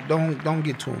people don't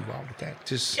get too involved with that.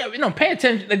 Just pay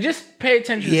attention. Like, just pay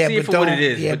attention to see it for what it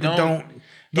is. Yeah, but don't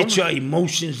get your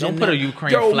emotions. Don't put a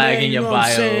Ukraine flag in your bio. What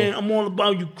I'm saying? I'm all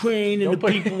about Ukraine and the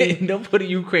people. Don't put a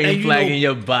Ukraine flag in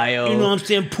your bio. You know what I'm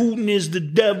saying? Putin is the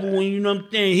devil, and you know what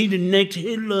I'm saying? He the next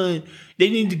Hitler. They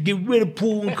need to get rid of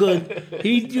Putin because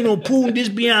Putin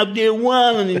just be out there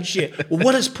wilding and shit. Well,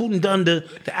 what has Putin done to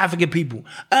African people?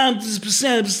 I'm just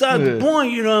beside the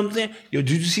point, you know what I'm saying? Yo,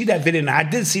 did you see that video? Now, I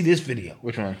did see this video.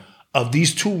 Which one? Of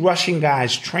these two Russian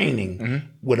guys training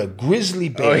with a grizzly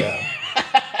bear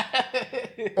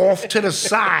off to the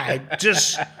side.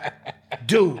 Just,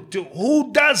 dude,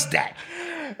 who does that?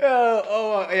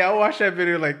 I watched that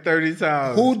video like 30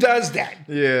 times. Who does that?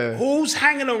 Yeah. Who's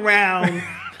hanging around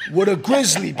with a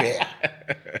grizzly bear?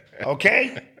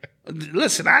 Okay?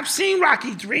 Listen, I've seen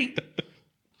Rocky 3.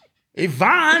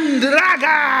 Ivan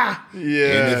Drago. Yeah.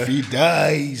 And if he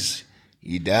dies,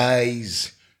 he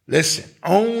dies. Listen,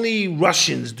 only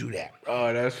Russians do that.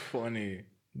 Oh, that's funny.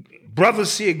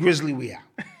 Brothers see a grizzly, we out.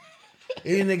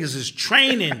 These niggas is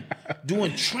training,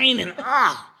 doing training.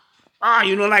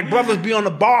 Like brothers be on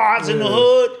the bars in the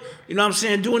hood. You know what I'm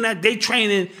saying? Doing that. They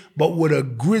training, but with a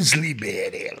grizzly bear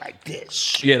there like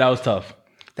this. Yeah, that was tough.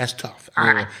 That's tough.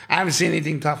 I haven't seen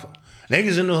anything tougher.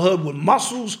 Niggas in the hood with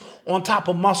muscles on top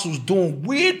of muscles doing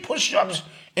weird push-ups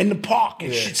in the park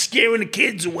and shit, scaring the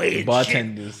kids away. And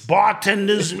bartenders. Shit.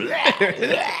 Bartenders.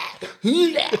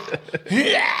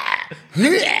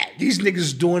 These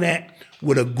niggas doing that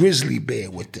with a grizzly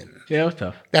bear with them. Yeah, it was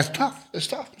tough. That's tough. That's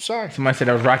tough. I'm sorry. Somebody said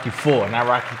that was Rocky 4, not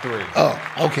Rocky 3. Oh,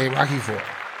 okay, Rocky 4.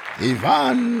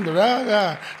 Ivan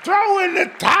Draga, throw in the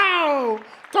towel.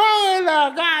 Throw in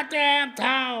the goddamn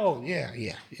towel.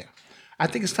 Yeah. I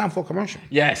think it's time for a commercial.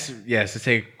 Yes. Let's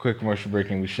take a quick commercial break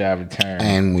and we shall return.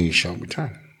 And we shall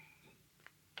return.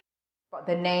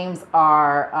 The names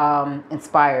are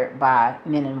inspired by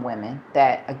men and women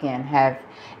that, again, have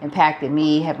impacted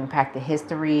me, have impacted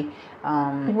history,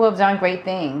 who have done great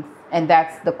things. And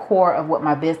that's the core of what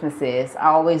my business is. I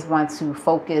always want to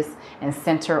focus and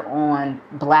center on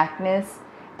Blackness,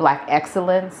 Black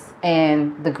excellence,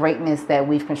 and the greatness that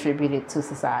we've contributed to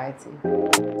society.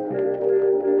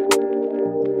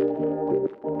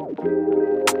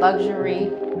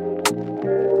 Luxury.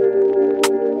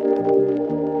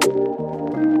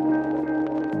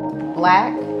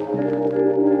 Black.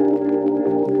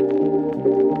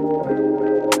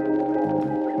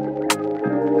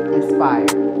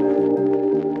 Inspired.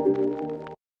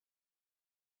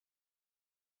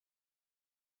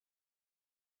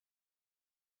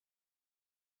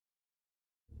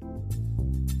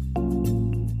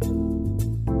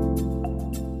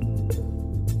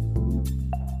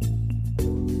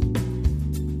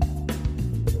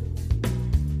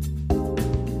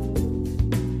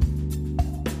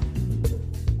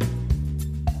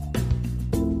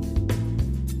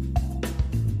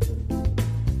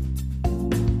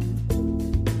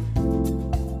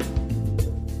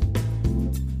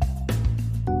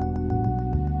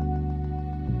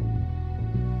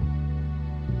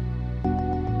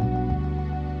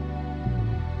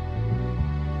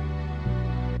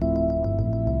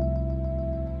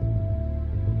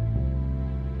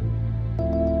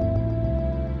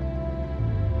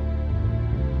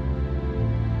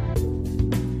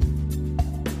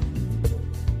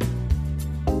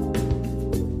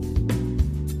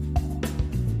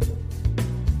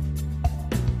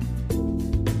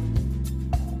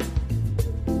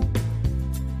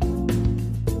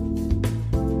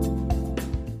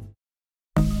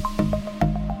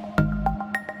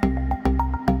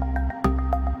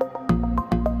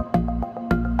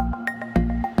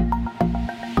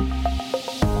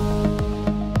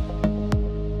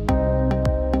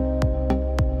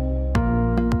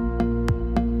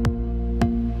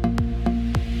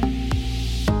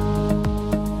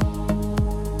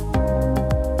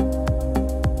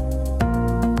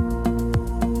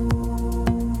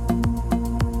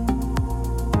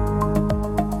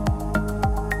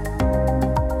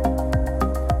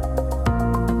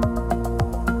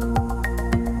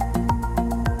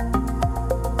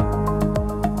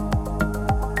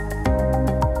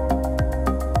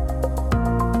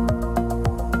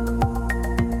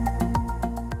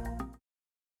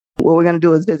 What we're going to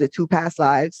do is visit two past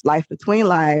lives, life between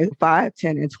lives, 5,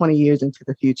 10, and 20 years into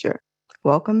the future.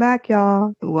 Welcome back,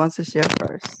 y'all. Who wants to share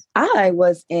first? I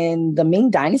was in the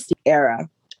Ming Dynasty era.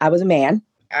 I was a man.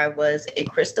 I was a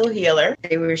crystal healer.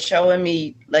 They were showing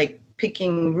me like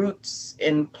picking roots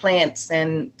and plants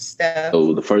and stuff.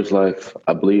 So the first life,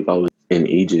 I believe I was in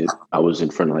Egypt. I was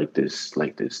in front of like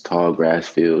this tall grass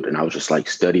field, and I was just like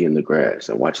studying the grass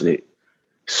and watching it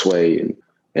sway.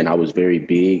 And I was very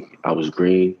big. I was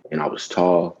green and I was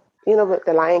tall. You know, with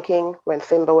the Lion King, when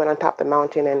Simba went on top of the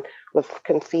mountain and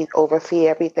oversee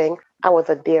everything, I was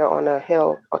a deer on a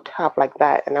hill on top like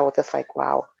that. And I was just like,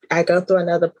 wow. I go through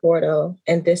another portal,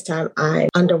 and this time I'm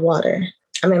underwater.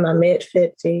 I'm in my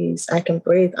mid-50s. I can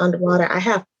breathe underwater. I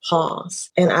have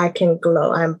paws and I can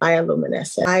glow. I'm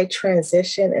bioluminescent. I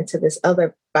transition into this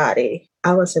other body.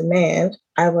 I was a man.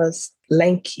 I was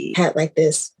lanky. Had like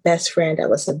this best friend that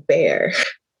was a bear,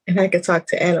 and I could talk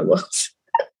to animals.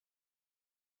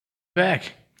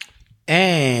 Back.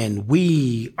 And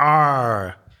we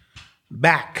are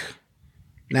back.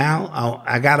 Now,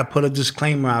 I got to put a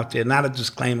disclaimer out there. Not a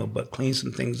disclaimer, but clean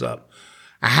some things up.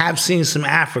 I have seen some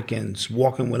Africans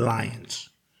walking with lions.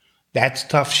 That's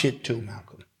tough shit too,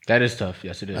 Malcolm. That is tough.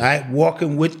 Yes, it is. All right,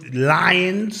 walking with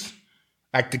lions,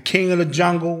 like the king of the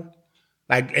jungle.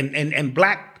 Like, and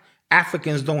black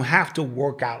Africans don't have to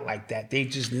work out like that. They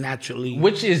just naturally...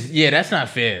 Which is, that's not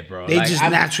fair, bro. They just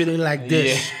naturally like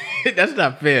this. Yeah. That's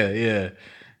not fair, yeah.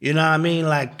 You know what I mean?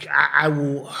 Like, I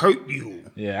will hurt you.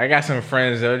 Yeah, I got some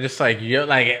friends that are just like,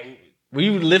 were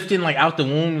you lifting like out the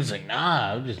womb? It's like,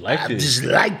 nah, I just like this. Just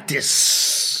like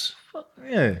this.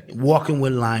 Yeah. Walking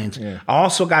with lions. Yeah. I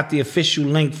also got the official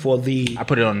link for the... I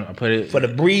put it for the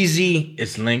Breezy.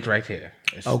 It's linked right here.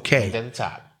 It's okay. Linked at the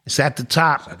top. It's at the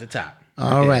top. It's at the top.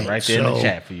 All right. Right there in the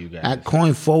chat for you guys. At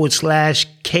coin/KG.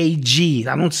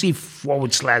 I don't see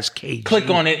 /KG. Click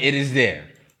on it. It is there.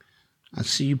 I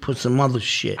see you put some other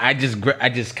shit. I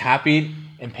just copied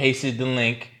and pasted the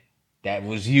link that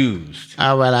was used.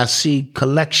 All right, I see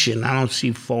collection. I don't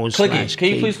see forward Click slash. it. Can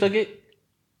you please click it?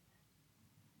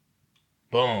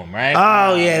 Boom, right?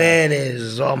 Oh yeah, there it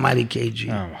is. Almighty KG.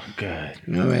 Oh my God.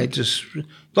 All right, just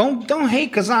don't hate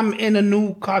because I'm in a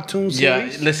new cartoon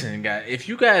series. Yeah, listen, guys. If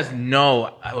you guys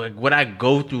know like what I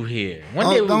go through here, one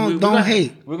day don't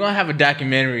hate. We're gonna have a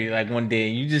documentary like one day,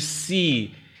 and you just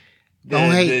see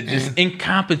the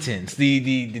incompetence,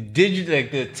 the digital,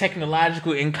 like the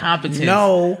technological incompetence.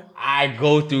 No, I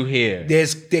go through here.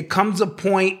 There comes a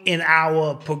point in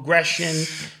our progression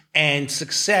and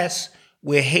success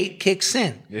where hate kicks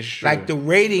in. That's true. Like the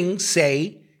ratings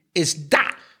say it's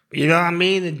dot. You know what I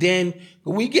mean? And then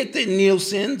we get the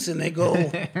Nielsen's and they go,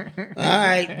 all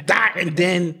right, dot, and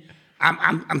then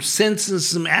I'm sensing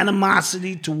some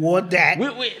animosity toward that.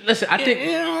 Listen, I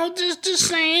think just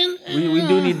saying.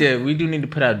 We do need to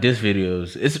put out diss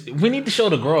videos. We need to show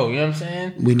the grow. You know what I'm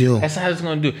saying? We do. That's how it's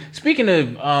gonna do. Speaking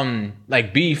of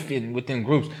like beef within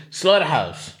groups,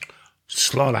 Slaughterhouse,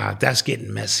 that's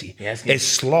getting messy. Yeah, it's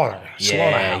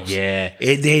Slaughterhouse. Yeah.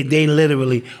 They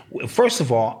literally. First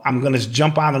of all, I'm gonna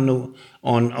jump out on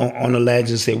the ledge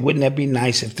and say, wouldn't that be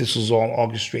nice if this was all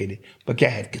orchestrated? But go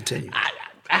ahead, continue.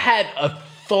 I had a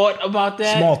thought about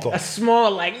that. Small thought. A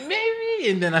small, like maybe,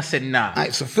 and then I said nah. All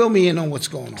right, so fill me in on what's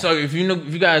going on. So if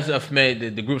you guys are familiar,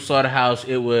 the group Slaughterhouse,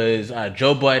 it was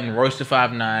Joe Budden, Royce the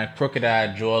 5'9", Crooked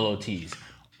I, Joel Ortiz.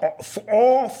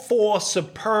 All four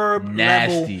superb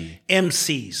level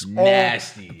MCs.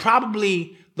 Nasty.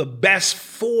 Probably the best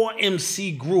 4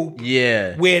 MC group.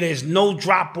 Yeah. Where there's no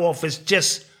drop off. It's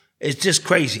just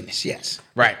craziness. Yes.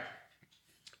 Right.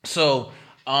 So,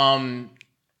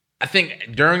 I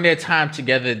think during their time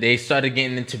together, they started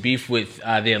getting into beef with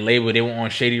their label. They were on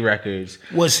Shady Records.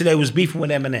 So they was beefing with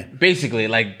Eminem. Basically,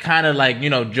 kind of like,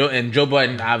 Joe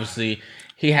Budden, obviously,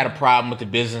 he had a problem with the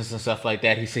business and stuff like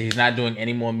that. He said he's not doing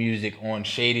any more music on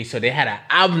Shady. So they had an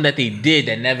album that they did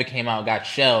that never came out, got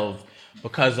shelved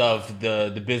because of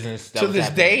the business. That to was this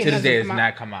happening. day? To this day, it's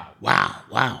not come out.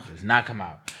 Wow. It's not come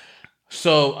out.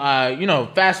 So,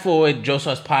 fast forward, Joe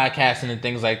starts podcasting and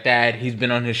things like that. He's been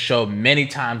on his show many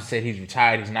times, said he's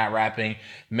retired, he's not rapping.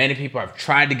 Many people have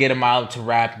tried to get him out to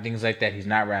rap and things like that. He's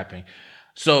not rapping.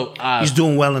 So he's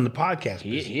doing well in the podcast.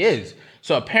 He is.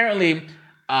 So apparently,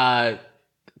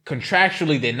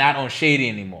 contractually, they're not on Shady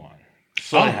anymore.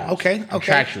 Okay.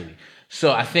 Contractually.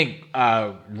 So I think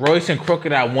Royce and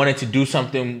Crooked I wanted to do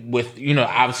something with,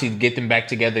 obviously get them back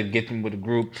together, get them with a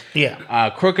group. Yeah.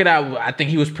 Crooked I think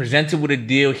he was presented with a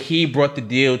deal. He brought the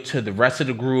deal to the rest of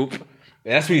the group.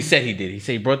 That's what he said he did. He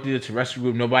said he brought the deal to the rest of the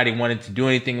group. Nobody wanted to do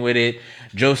anything with it.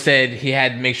 Joe said he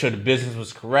had to make sure the business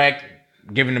was correct,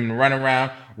 giving them the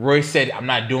runaround. Royce said, I'm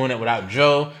not doing it without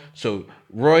Joe. So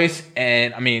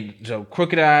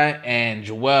Crooked I and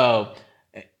Joel,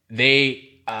 they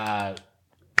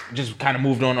just kind of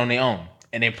moved on their own.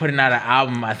 And they're putting out an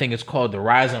album, I think it's called The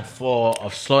Rise and Fall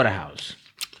of Slaughterhouse.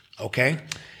 Okay.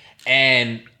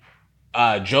 And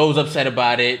Joe's upset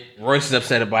about it. Royce is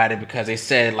upset about it because they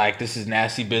said, this is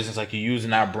nasty business. Like, you're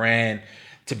using our brand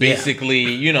to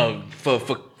basically,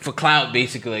 for clout,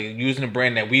 basically. Like, using a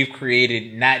brand that we've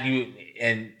created, not you.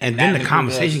 And then the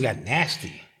conversation got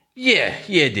nasty. Yeah,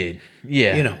 it did.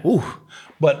 Yeah.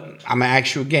 But I'm going to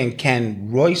ask you again,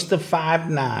 can Royce the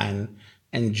 5'9"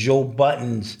 and Joe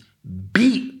Buttons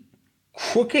beat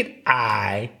Crooked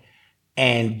I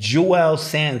and Joel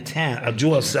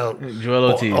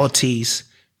Ortiz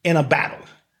in a battle?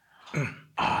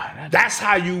 That's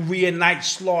how you reunite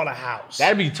Slaughterhouse.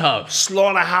 That'd be tough.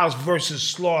 Slaughterhouse versus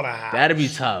Slaughterhouse. That'd be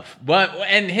tough.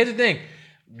 And here's the thing.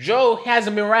 Joe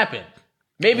hasn't been rapping.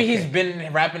 Maybe he's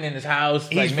been rapping in his house.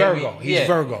 He's Virgo.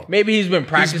 Virgo. Maybe he's been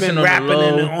practicing he's been on rapping the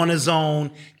low. on his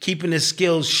own, keeping his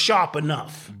skills sharp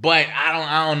enough. But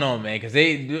I don't know, man, because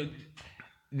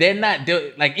they're not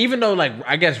even though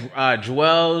I guess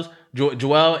Joel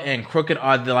and Crooked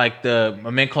are the my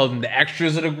men call them the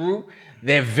extras of the group.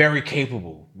 They're very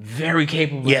capable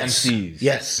MCs.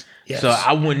 Yes. So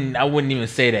I wouldn't even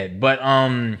say that. But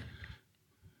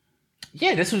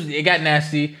it got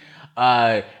nasty.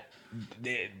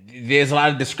 There's a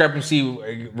lot of discrepancy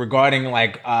regarding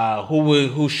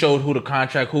who showed who the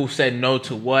contract, who said no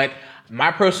to what. My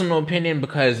personal opinion,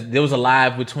 because there was a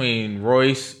live between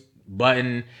Royce,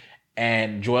 Button,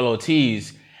 and Joel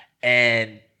Ortiz,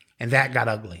 and that got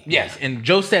ugly. Yes, and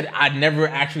Joe said I never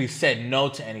actually said no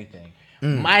to anything.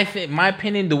 My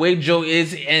opinion, the way Joe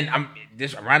is, and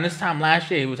around this time last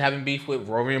year, he was having beef with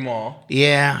Rory Mal.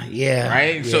 Yeah.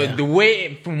 Right? So the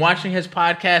way, from watching his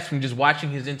podcast, from just watching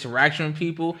his interaction with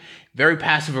people, very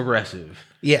passive aggressive.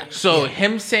 Yeah. So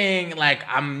him saying like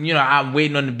I'm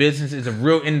waiting on the business is a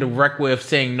real indirect way of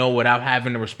saying no without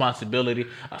having the responsibility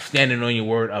of standing on your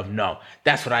word of no.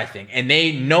 That's what I think. And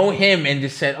they know him and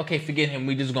just said, okay, forget him.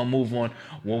 We just gonna move on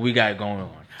what we got going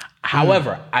on.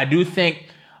 However, I do think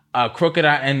Crooked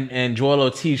Eye and Joel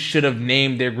Ortiz should have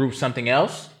named their group something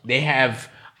else. They have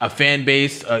a fan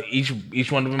base.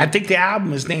 Each one of them. I think the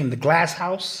album is named The Glass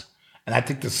House. And I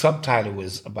think the subtitle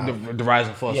is about the rise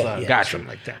and fall. Gotcha. Something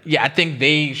like that. Yeah, I think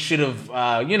they should have,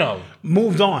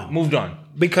 moved on.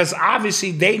 Because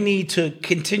obviously they need to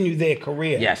continue their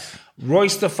career. Yes.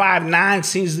 Royce the 5'9"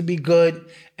 seems to be good,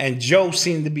 and Joe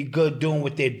seems to be good doing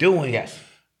what they're doing. Yes.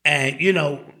 And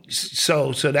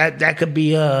so that could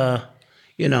be where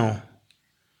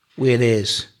it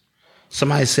is.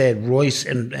 Somebody said Royce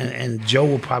and Joe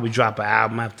will probably drop an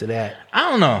album after that. I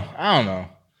don't know.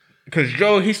 Because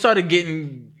Joe, he started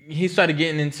getting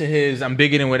into his I'm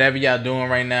bigger than whatever y'all doing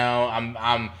right now.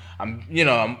 I'm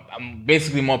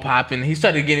basically more popping. He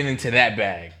started getting into that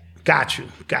bag. Got you.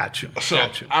 So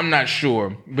I'm not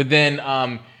sure. But then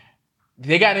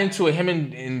they got into it, him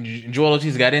and Joel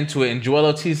Ortiz got into it, and Joel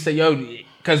Ortiz said, yo,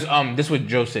 because this is what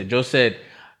Joe said. Joe said,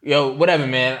 yo, whatever,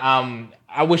 man.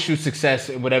 I wish you success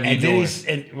in whatever you're doing.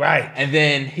 And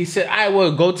then he said, all right,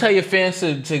 well, go tell your fans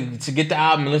to get the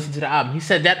album and listen to the album. He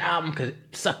said that album could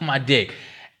suck my dick.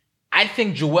 I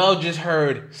think Joel just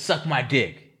heard suck my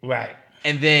dick. Right.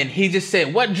 And then he just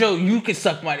said, what, Joe, you can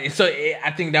suck my dick. So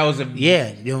I think that was a...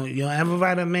 Yeah, you don't ever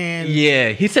write a man...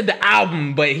 Yeah, he said the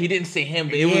album, but he didn't say him.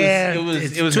 But it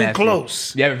was too nasty.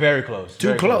 Close. Yeah, very close.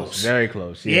 Too close. Very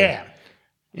close. Yeah.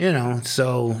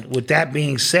 So with that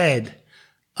being said...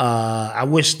 I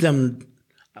wish them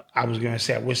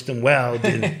well,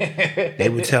 then they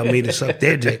would tell me to suck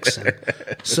their dicks.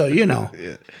 So,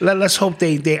 let's hope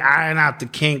they iron out the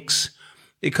kinks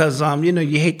because,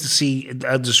 you hate to see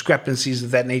discrepancies of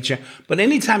that nature. But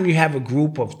anytime you have a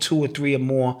group of 2 or 3 or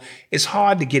more, it's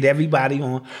hard to get everybody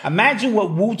on. Imagine what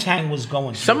Wu-Tang was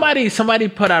going through. Somebody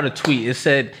put out a tweet. It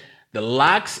said, the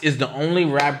Lox is the only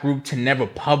rap group to never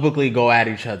publicly go at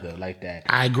each other like that.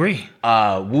 I agree.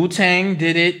 Wu-Tang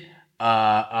did it.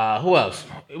 Who else?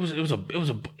 It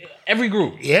was every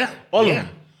group. Yeah. All of them.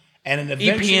 And then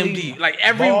eventually EPMD, like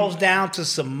every falls down to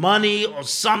some money or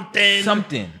something.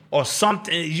 Or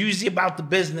something. It's usually about the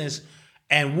business.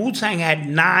 And Wu-Tang had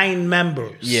 9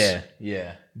 members. Yeah.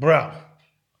 Bro,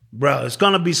 it's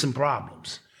gonna be some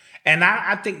problems. And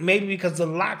I think maybe because the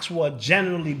Lox were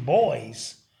generally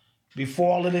boys.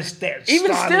 Before all of this started.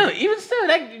 Even still,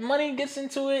 that money gets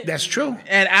into it. That's true.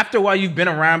 And after a while, you've been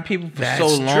around people for so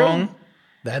long. True.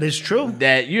 That is true.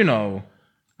 That, I'm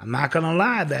not going to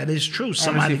lie. That is true.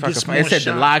 Somebody gets more It said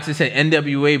shot. the Lox. It said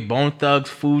NWA, Bone Thugs,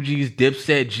 Fugees,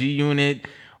 Dipset, G-Unit,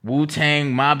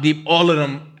 Wu-Tang, Mobb Deep. All of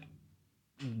them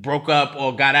broke up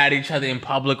or got at each other in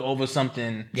public over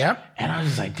something. Yep. And I was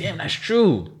just like, damn, that's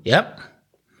true. Yep.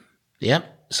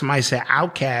 Somebody said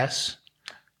Outkast.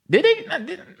 Did they?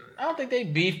 I don't think they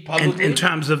beef publicly. In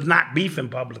terms of not beefing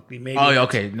publicly, maybe. Oh, yeah,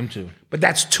 okay, them too. But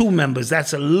that's 2 members.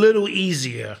 That's a little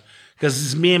easier because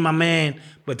it's me and my man.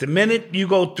 But the minute you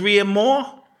go 3 or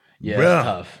more, yeah, bruh, it's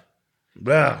tough.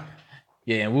 Bruh.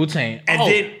 Yeah, and Wu-Tang. And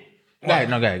then... Go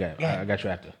ahead. I got you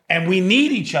after. And we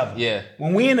need each other. Yeah.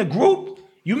 When we in a group,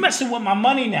 you messing with my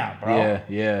money now, bro.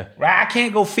 Yeah. Right? I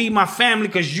can't go feed my family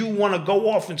because you want to go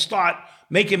off and start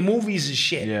making movies and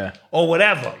shit. Yeah. Or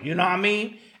whatever. You know what I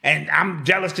mean? And I'm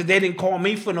jealous because they didn't call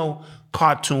me for no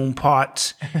cartoon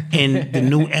parts in the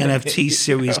new NFT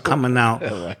series coming out.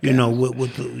 With the,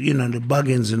 the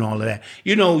Buggins and all of that.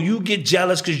 You get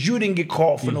jealous because you didn't get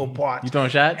called for no parts. You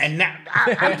throwing shots? And now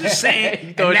I'm just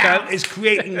saying. And now it's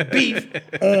creating beef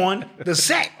on the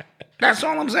set. That's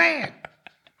all I'm saying.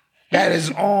 That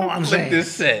is all I'm saying.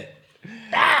 This set.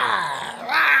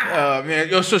 Man.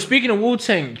 Yo, so speaking of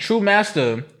Wu-Tang, True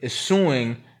Master is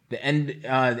suing the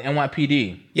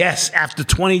NYPD. Yes,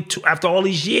 after all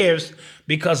these years,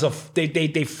 because of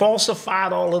they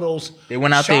falsified all of those. They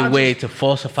went out their way to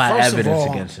falsify evidence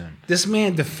against him. This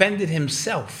man defended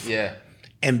himself. Yeah,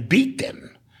 and beat them.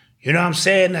 You know what I'm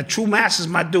saying? Now, True Master's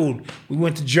my dude. We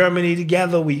went to Germany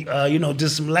together. We did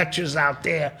some lectures out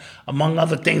there. Among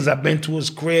other things, I've been to his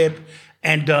crib,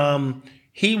 and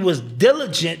he was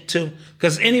diligent to,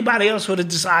 because anybody else would have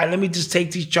decided, let me just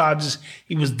take these charges.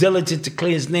 He was diligent to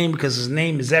clear his name because his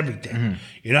name is everything. Mm-hmm.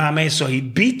 You know what I mean? So he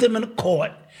beat them in the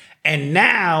court, and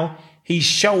now he's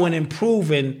showing and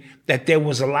proving that there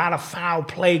was a lot of foul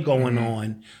play going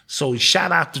on. So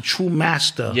shout out to True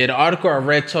Master. Yeah, the article I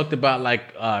read talked about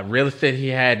like real estate he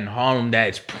had in Harlem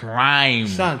that's prime.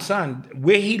 Son,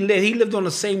 where he lived on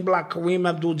the same block Kareem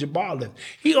Abdul-Jabbar lived.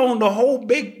 He owned the whole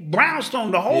big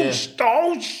brownstone, the whole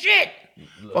shit.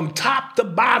 From top to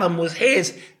bottom was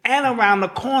his. And around the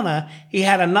corner, he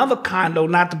had another condo,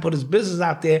 not to put his business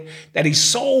out there, that he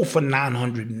sold for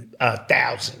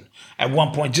 $900,000 at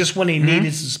one point, just when he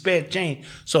needed some spare change.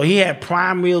 So he had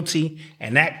Prime Realty,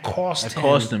 and that cost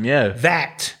him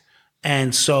that.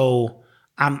 And so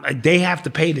they have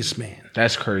to pay this man.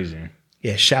 That's crazy.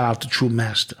 Yeah, shout out to True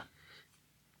Master.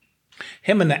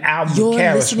 Him and the album You're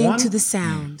KRS-One listening to the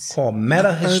sounds called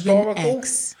Meta Historical. Urban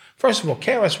X. First of all,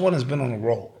 KRS-One has been on a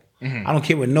roll. I don't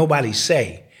care what nobody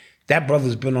say. That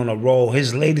brother's been on a roll.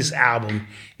 His latest album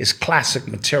is classic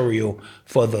material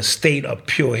for the state of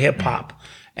pure hip hop.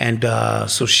 And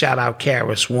so shout out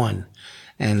KRS-One.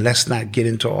 And let's not get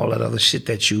into all that other shit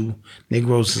that you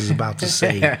Negroes is about to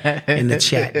say in the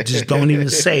chat. Just don't even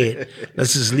say it.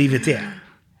 Let's just leave it there.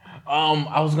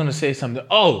 I was gonna say something.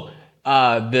 Oh,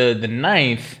 the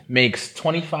 9th makes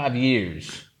 25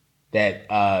 years that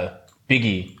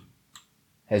Biggie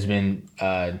has been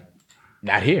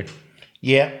not here.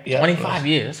 Yeah. 25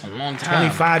 years. That's a long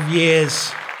time. 25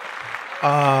 years.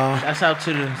 Shouts out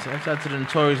to the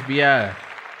Notorious B.I.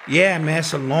 Yeah, man,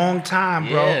 it's a long time,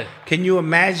 bro. Yeah. Can you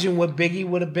imagine what Biggie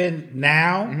would have been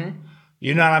now?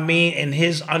 You know what I mean? And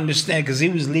his understanding, because he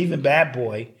was leaving Bad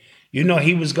Boy. You know,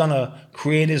 he was gonna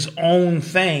create his own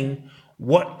thing.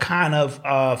 What kind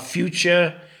of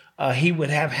future he would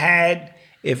have had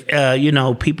if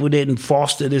people didn't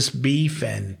foster this beef,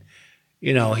 and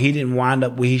he didn't wind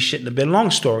up where he shouldn't have been.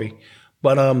 Long story,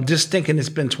 but just thinking it's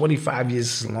been 25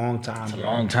 years is a long time. It's a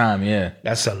long time, yeah.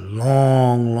 That's a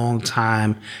long, long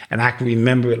time, and I can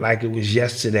remember it like it was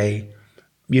yesterday.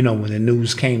 When the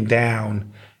news came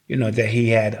down, that he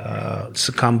had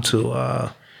succumbed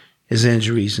to his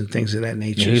injuries and things of that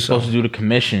nature. Yeah, he was supposed to do the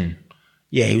commission.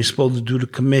 Yeah, he was supposed to do the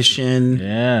commission.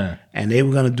 Yeah. And they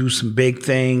were going to do some big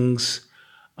things,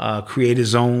 create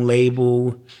his own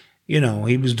label.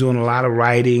 He was doing a lot of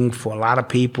writing for a lot of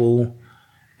people.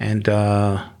 And,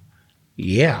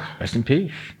 yeah. Rest in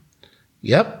peace.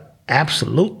 Yep,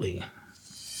 absolutely.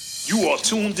 You are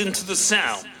tuned into the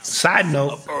sound. Side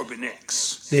note, of Urban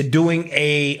X. They're doing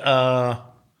a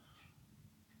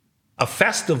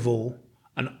festival,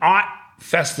 an art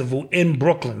festival in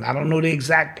Brooklyn. I don't know the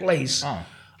exact place.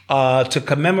 To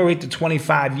commemorate the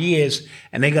 25 years,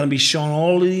 and they're going to be showing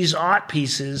all of these art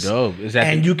pieces. Dope. Is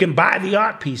that you can buy the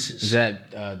art pieces. Is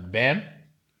that BAM?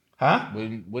 Huh?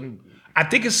 I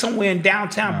think it's somewhere in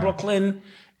downtown Brooklyn,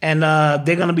 and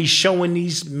they're going to be showing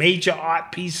these major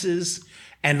art pieces,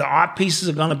 and the art pieces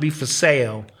are going to be for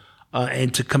sale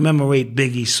and to commemorate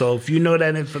Biggie. So if you know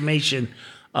that information,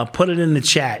 put it in the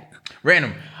chat.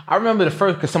 Random. I remember the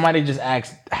first, because somebody just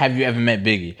asked, have you ever met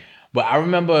Biggie? But I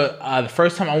remember the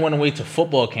first time I went away to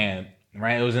football camp,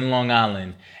 right? It was in Long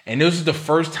Island. And this was the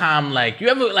first time, like, you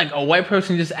ever, like, a white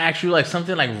person just asked you, like,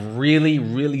 something, like, really,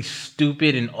 really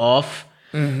stupid and off?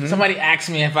 Somebody asked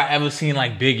me if I ever seen,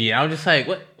 like, Biggie. And I was just like,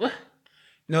 what?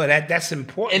 No, that's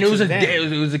important. And it was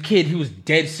a kid. He was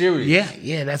dead serious.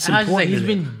 Yeah, that's and important. I was just like, he's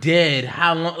been dead.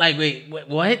 How long? Like, wait,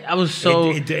 what? I was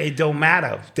so... It don't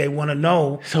matter. They want to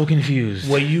know. So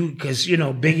confused. Because,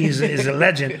 Biggie is a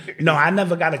legend. No, I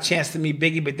never got a chance to meet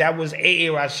Biggie, but that was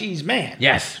A.A. Rashid's man.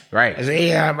 Yes, right. That's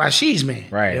A.A. Rashid's man.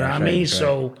 Right. You know what I mean? Right.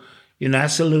 So,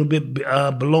 that's a little bit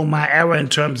below my era in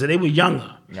terms of they were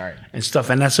younger. Right. And stuff.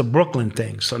 And that's a Brooklyn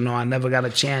thing. So, no, I never got a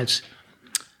chance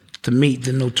to meet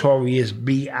the Notorious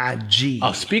B.I.G.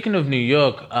 Oh, speaking of New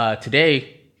York,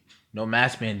 today, no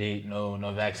mask mandate, no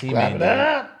vaccine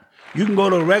mandate. You can go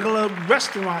to a regular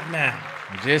restaurant now.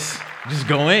 Just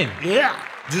go in. Yeah,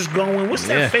 just go in. What's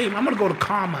that fame? I'm gonna go to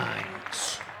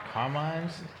Carmine's.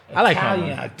 Carmine's? I like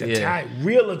Italian, Carmine's.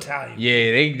 Real Italian.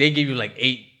 Yeah, they give you like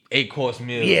eight course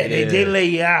meals. Yeah, they lay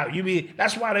you out.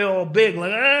 That's why they all big.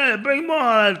 Like, hey, bring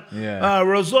more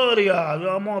risotto.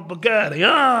 I want spaghetti.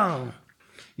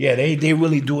 Yeah, they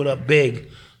really do it up big.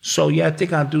 So yeah, I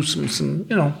think I'll do some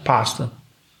pasta.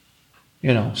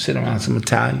 Sit around some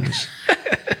Italians.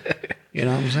 You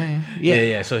know what I'm saying?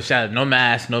 Yeah. So shout out, no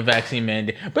mask, no vaccine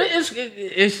mandate. But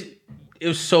it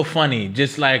was so funny,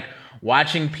 just like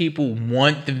watching people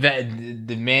want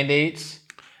the mandates.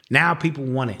 Now people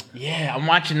want it. Yeah, I'm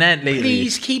watching that lately.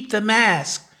 Please keep the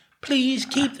mask. Please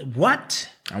keep what?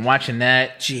 I'm watching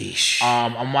that. Jeez.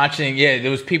 I'm watching. Yeah,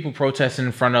 there was people protesting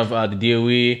in front of the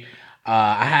DOE.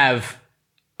 I have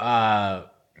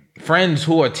friends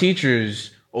who are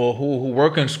teachers or who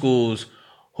work in schools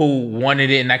who wanted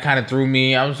it, and that kind of threw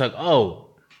me. I was like, oh,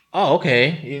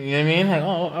 okay. You know what I mean? Like,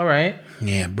 oh, all right.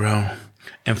 Yeah, bro.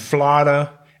 And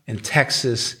Florida and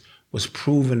Texas was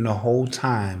proven the whole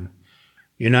time.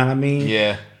 You know what I mean?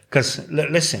 Yeah. Because,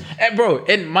 listen. And bro,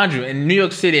 and mind you, in New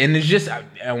York City, and it's just,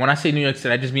 when I say New York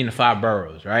City, I just mean the 5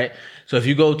 boroughs, right? So if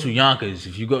you go to Yonkers,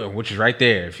 which is right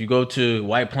there, if you go to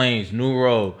White Plains, New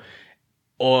Road,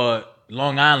 or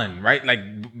Long Island, right?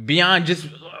 Like beyond just,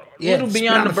 little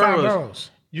beyond the boroughs.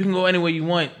 You can go anywhere you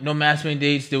want. No mask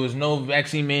mandates. There was no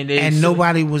vaccine mandates. And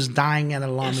nobody was dying at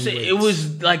alarming rates. It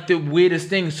was like the weirdest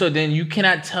thing. So then you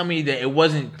cannot tell me that it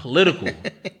wasn't political.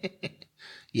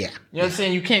 Yeah. You know what I'm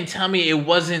saying? You can't tell me it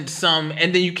wasn't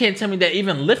and then you can't tell me that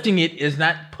even lifting it is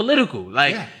not political.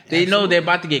 Like, they know they're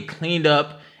about to get cleaned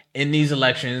up in these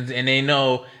elections, and they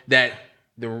know that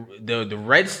the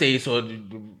red states or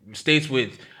the states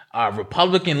with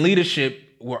Republican leadership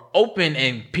were open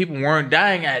and people weren't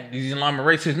dying at these alarming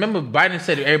rates. Because remember, Biden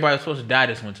said everybody was supposed to die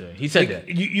this winter. He said that.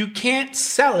 You can't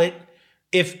sell it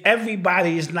if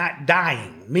everybody is not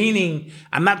dying. Meaning,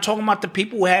 I'm not talking about the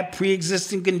people who have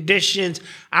pre-existing conditions.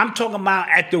 I'm talking about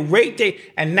at the rate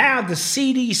and now the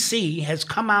CDC has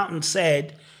come out and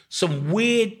said some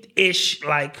weird-ish,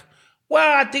 like,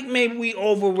 well, I think maybe we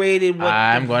overrated what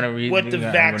the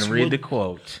vax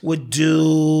quote would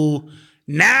do.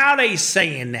 Now they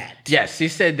saying that. Yes, he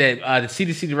said that the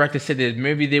CDC director said that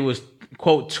maybe there was,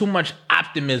 quote, too much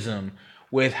optimism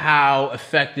with how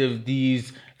effective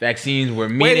these vaccines were.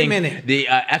 Wait a minute. The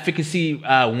efficacy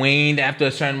waned after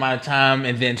a certain amount of time,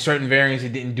 and then certain variants,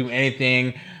 it didn't do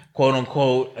anything, quote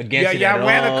unquote, against it at all. Y'all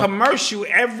ran a commercial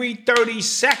every 30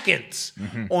 seconds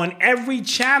on every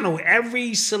channel,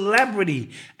 every celebrity,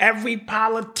 every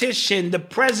politician, the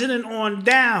president on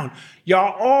down.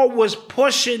 Y'all all was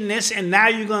pushing this, and now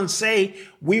you're going to say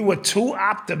we were too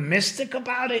optimistic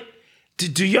about it?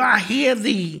 Do y'all hear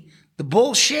the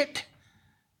bullshit?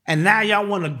 And now y'all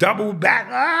want to double back?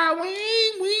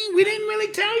 We didn't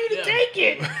really tell you to take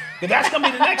it. Because that's going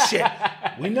to be the next shit.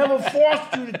 We never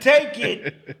forced you to take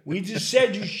it. We just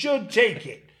said you should take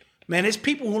it. Man, there's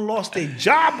people who lost their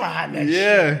job behind that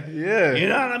shit. Yeah. You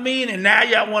know what I mean? And now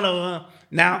y'all want to...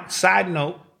 now, side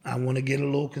note, I want to get a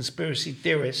little conspiracy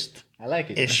theorist. I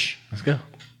like it. Ish. Let's go.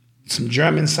 Some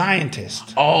German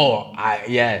scientists.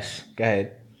 Yes. Go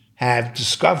ahead. Have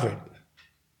discovered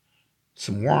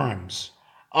some worms.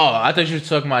 Oh, I thought you were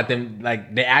talking about them.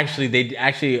 Like they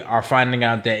actually are finding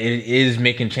out that it is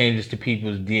making changes to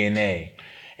people's DNA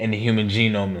and the human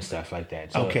genome and stuff like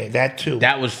that. So okay, that too.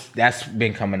 That's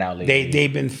been coming out lately.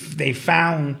 They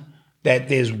found that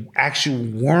there's actual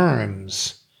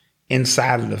worms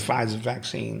inside of the Pfizer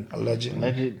vaccine,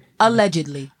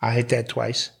 allegedly. I hit that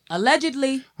twice.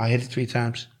 Allegedly. I hit it 3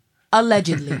 times.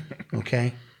 Allegedly.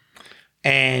 Okay.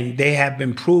 And they have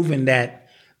been proven that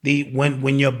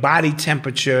when your body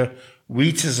temperature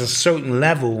reaches a certain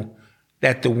level,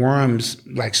 that the worms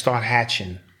like start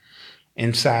hatching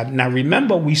inside. Now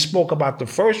remember, we spoke about the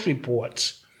first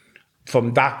reports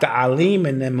from Dr. Alim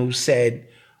and them who said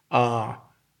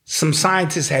some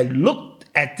scientists had looked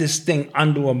at this thing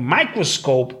under a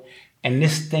microscope and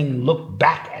this thing looked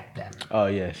back at them. Oh,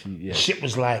 yes. Shit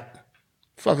was like,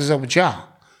 fuck is up with y'all?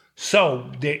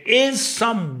 So there is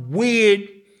some weird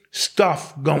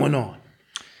stuff going on.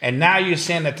 And now you're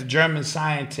saying that the German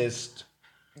scientists...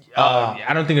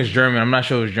 I don't think it's German. I'm not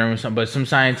sure it was German, but some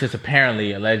scientists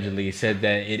allegedly said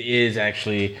that it is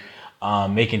actually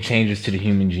making changes to the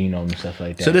human genome and stuff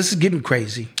like that. So this is getting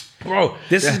crazy. Bro.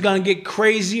 This is going to get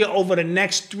crazier over the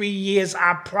next 3 years,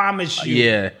 I promise you.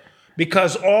 Yeah.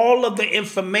 Because all of the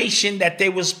information that they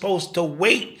were supposed to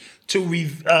wait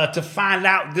to find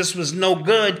out this was no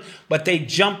good, but they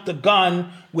jumped the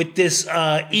gun with this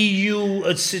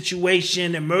EU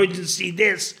situation, emergency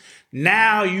this.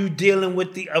 Now you dealing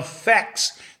with the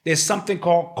effects. There's something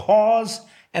called cause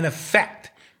and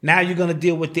effect. Now you're going to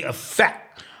deal with the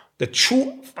effect, the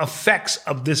true effects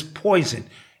of this poison.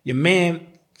 Your man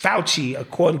Fauci,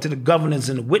 according to the governors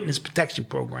in the Witness Protection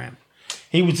Program,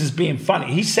 he was just being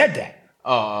funny. He said that.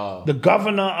 The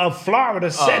governor of Florida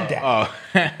said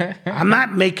that. I'm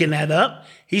not making that up.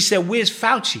 He said, where's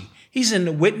Fauci? He's in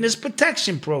the Witness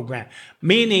Protection Program,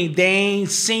 meaning they ain't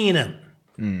seen him.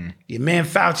 Your man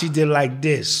Fauci did like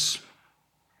this.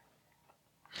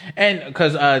 And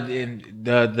because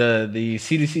the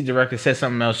CDC director said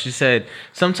something else. She said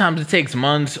sometimes it takes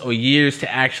months or years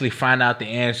to actually find out the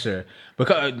answer.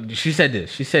 Because she said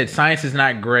this. She said science is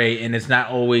not gray and it's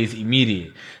not always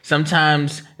immediate.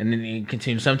 Sometimes, and then it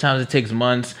continues, sometimes it takes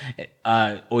months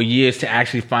or years to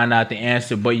actually find out the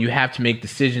answer, but you have to make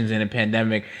decisions in a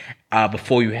pandemic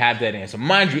before you have that answer.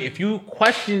 Mind you, if you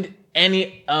questioned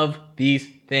any of these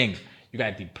things. You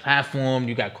got deplatformed.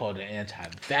 You got called an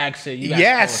anti-vaxxer. You got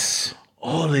Yes.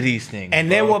 all of these things. And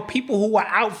bro. there were people who were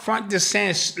out front just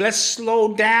saying, let's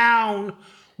slow down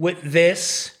with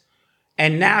this.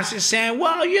 And now she's saying,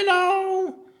 well, you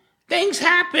know, things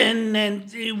happen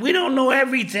and we don't know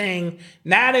everything.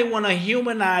 Now they want to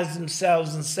humanize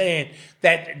themselves and saying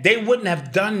that they wouldn't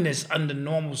have done this under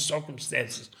normal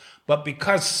circumstances. But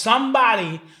because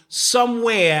somebody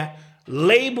somewhere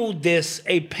labeled this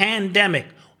a pandemic,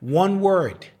 one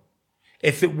word.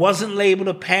 If it wasn't labeled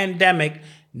a pandemic,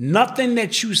 nothing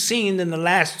that you've seen in the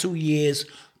last 2 years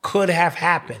could have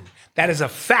happened. That is a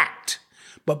fact.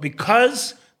 But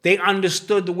because they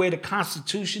understood the way the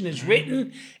Constitution is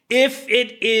written, if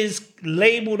it is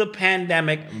labeled a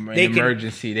pandemic, they could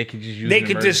just use They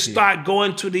could just start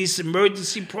going to these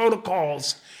emergency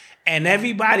protocols. And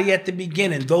everybody at the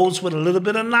beginning, those with a little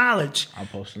bit of knowledge,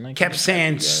 kept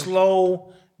saying,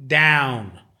 slow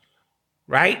down.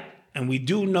 Right? And we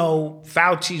do know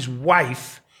Fauci's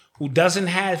wife, who doesn't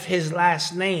have his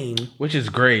last name. Which is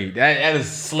great. That is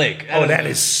slick. That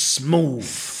is smooth.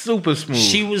 Super smooth.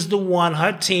 She was the one,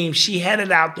 her team, she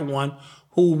headed out the one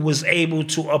who was able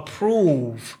to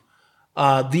approve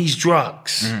these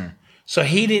drugs. Mm. So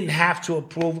he didn't have to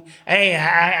approve. Hey,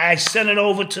 I sent it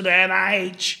over to the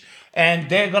NIH and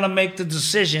they're going to make the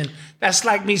decision. That's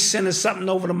like me sending something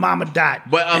over to Mama Dot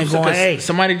and going, hey.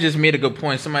 Somebody just made a good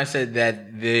point. Somebody said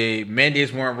that the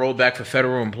mandates weren't rolled back for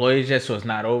federal employees yet, so it's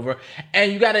not over.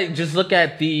 And you got to just look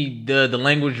at the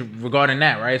language regarding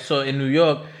that, right? So in New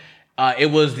York,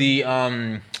 it was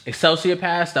the Excelsior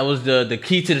Pass. That was the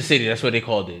key to the city. That's what they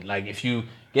called it. Like, if you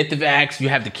get the vax, you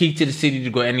have the key to the city to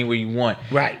go anywhere you want.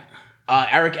 Right.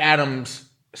 Eric Adams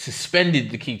suspended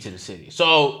the key to the city.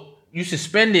 So you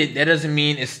suspend it, that doesn't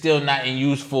mean it's still not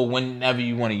useful whenever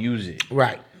you want to use it.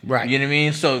 Right. You know what I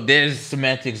mean? So there's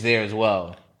semantics there as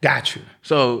well. Got you.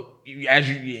 So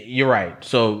you're right.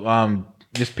 So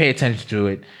just pay attention to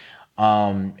it.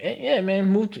 Yeah,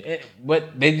 man.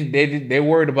 But they're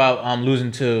worried about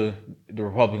losing to the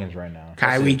Republicans right now.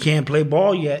 Kyrie can't play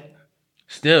ball yet.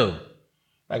 Still.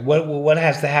 Like what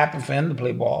has to happen for him to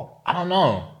play ball? I don't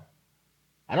know.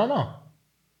 You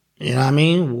know what I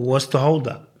mean? What's the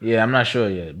holdup? Yeah, I'm not sure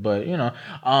yet. But, you know,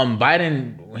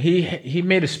 Biden, he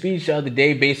made a speech the other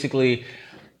day basically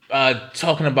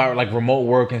talking about like remote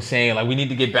work and saying like we need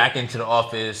to get back into the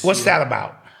office. What's that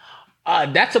about?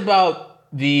 That's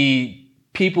about the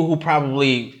people who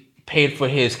probably paid for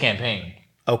his campaign.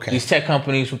 Okay. These tech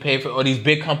companies who pay for, or these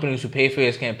big companies who pay for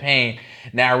his campaign,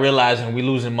 now realizing we're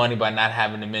losing money by not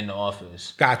having them in the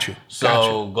office. Got you.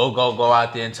 So go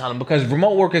out there and tell them, because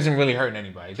remote work isn't really hurting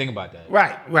anybody. Think about that.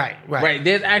 Right.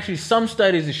 There's actually some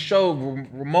studies that show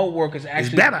remote work is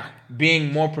actually better,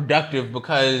 being more productive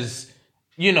because,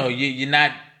 you know, you're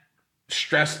not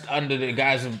stressed under the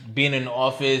guise of being in the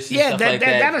office and stuff like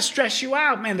that. That'll stress you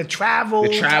out, man. The travel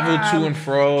to and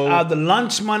fro. The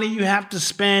lunch money you have to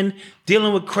spend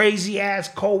dealing with crazy ass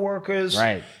coworkers.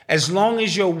 Right. As long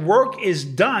as your work is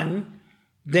done,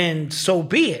 then so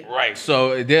be it. Right.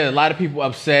 So there are a lot of people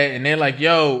upset and they're like,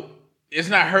 yo, it's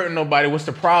not hurting nobody. What's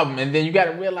the problem? And then you got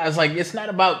to realize, like, it's not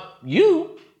about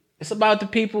you. It's about the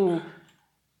people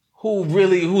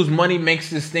whose money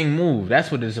makes this thing move.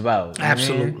 That's what it's about.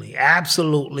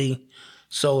 Absolutely.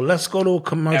 So let's go to a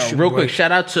commercial. Real quick,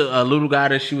 shout out to Lulu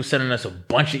Goddess. She was sending us a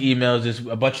bunch of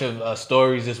emails, a bunch of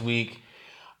stories this week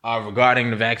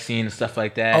regarding the vaccine and stuff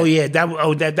like that. Oh yeah,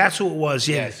 that's who it was.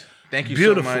 Yeah. Yes. Thank you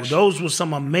Beautiful. so much. Those were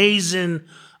some amazing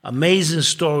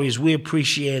stories. We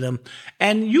appreciate them.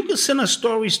 And you can send us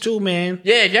stories too, man.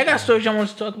 Yeah, if y'all got stories y'all want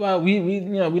to talk about, we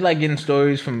like getting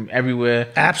stories from everywhere.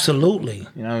 Absolutely.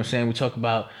 You know what I'm saying? We talk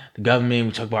about the government,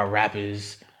 we talk about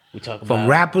rappers, we talk about from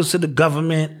rappers to the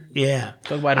government. Yeah.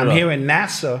 Talk about it. I'm hearing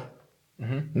NASA,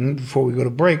 before we go to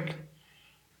break,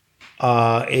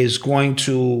 is going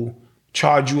to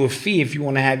charge you a fee if you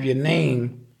want to have your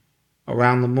name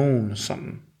around the moon or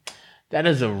something. That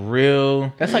is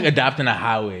that's like adopting a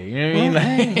highway. You know what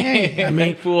I mean? Hey. I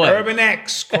mean, Urban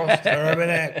X, cross the Urban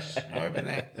X.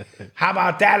 How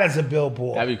about that as a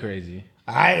billboard? That'd be crazy.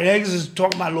 All right, niggas is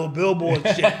talking about little billboard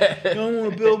shit. You don't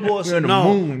want a billboard? We're on the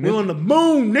moon. We're on the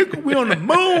moon, nigga. We're on the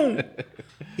moon.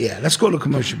 Yeah, let's go to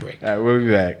commercial break. All right, we'll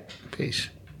be back. Peace.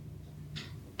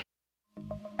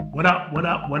 What up?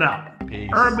 Peace.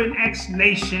 Urban X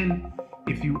Nation.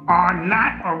 If you are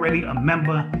not already a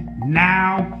member,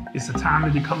 now is the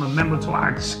time to become a member to our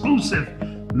exclusive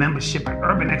membership at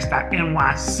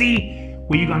urbanx.nyc,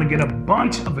 where you're going to get a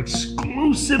bunch of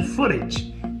exclusive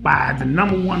footage by the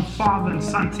 #1 father and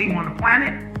son team on the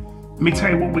planet, Let me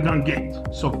tell you what we're gonna get.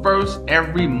 So first,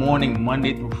 every morning,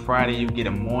 Monday through Friday, you get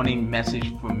a morning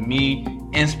message from me,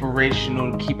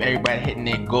 inspirational to keep everybody hitting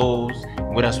their goals.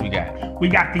 What else we got? We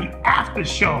got the after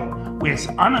show where it's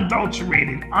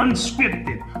unadulterated,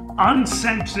 unscripted,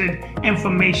 uncensored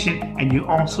information, and you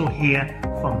also hear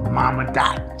from Mama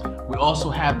Dot. We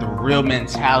also have the Real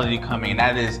Mentality coming.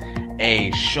 That is a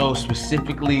show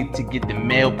specifically to get the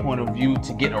male point of view,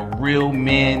 to get a real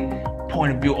man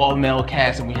point of view, all male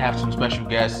cast, and we have some special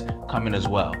guests coming as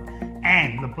well.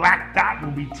 And the Black Dot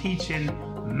will be teaching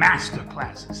master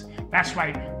classes. That's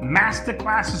right, master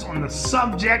classes on the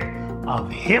subject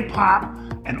of hip hop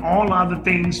and all other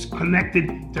things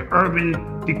connected to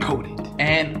Urban Decoded.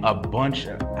 And a bunch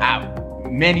of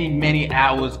many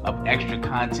hours of extra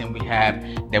content we have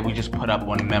that we just put up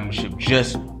on the membership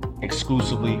just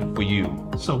exclusively for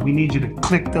you. So we need you to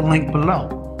click the link below.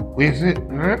 Where's it?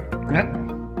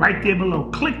 Right there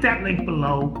below. Click that link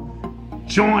below,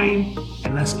 join,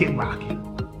 and let's get rocking.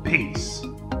 Peace.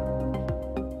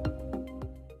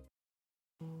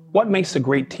 What makes a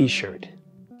great t-shirt?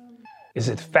 Is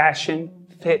it fashion,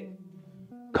 fit,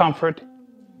 comfort?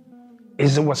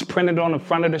 Is it what's printed on the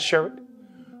front of the shirt?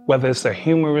 Whether it's a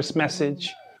humorous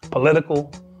message,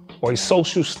 political, or a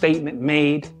social statement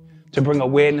made to bring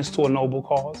awareness to a noble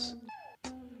cause?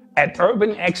 At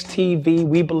Urban X TV,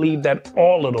 we believe that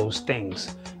all of those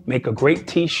things make a great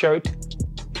t-shirt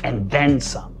and then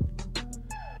some.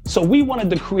 So we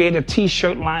wanted to create a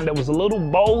t-shirt line that was a little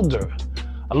bolder,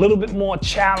 a little bit more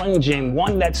challenging,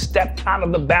 one that stepped out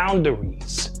of the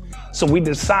boundaries. So we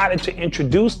decided to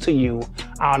introduce to you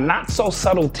our Not So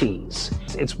Subtle tees.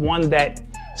 It's one that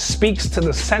speaks to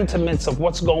the sentiments of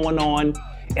what's going on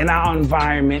in our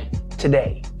environment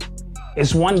today.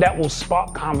 It's one that will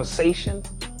spark conversation.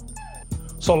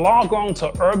 So log on to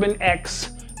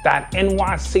urbanx.nyc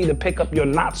to pick up your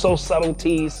Not So Subtle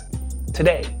tees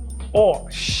today, or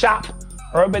shop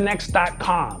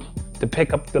urbanx.com to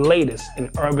pick up the latest in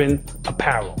urban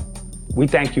apparel. We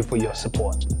thank you for your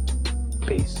support.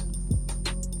 Peace.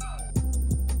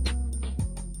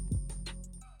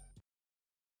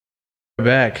 We're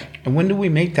back. And when do we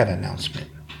make that announcement?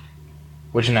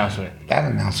 Which announcement?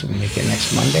 That announcement, we make it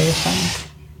next Monday or something?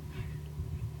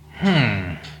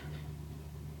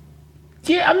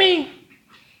 Yeah, I mean,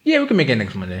 yeah, we can make it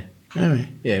next Monday. All right.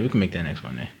 Yeah, we can make that next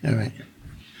Monday. All right.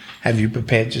 Have you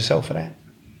prepared yourself for that?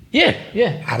 Yeah.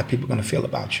 How are people gonna feel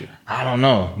about you? I don't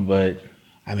know, but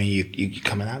I mean, you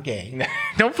coming out gay.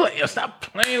 Don't play. Yo, stop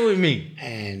playing with me.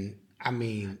 And I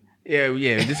mean, yeah.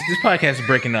 This podcast is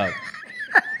breaking up.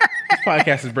 This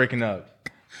podcast is breaking up.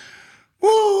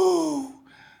 Woo!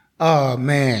 Oh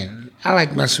man, I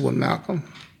like messing with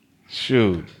Malcolm.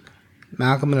 Shoot.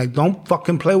 Malcolm like, don't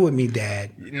fucking play with me,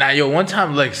 Dad. Nah, yo, one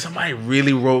time, like, somebody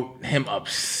really wrote him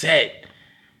upset.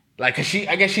 Like, cause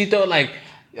I guess she thought like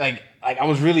I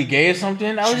was really gay or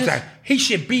something. I was just like, he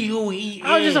should be who he is.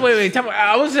 I was just like, wait,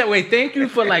 I was like, wait, thank you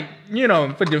for like,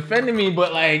 for defending me,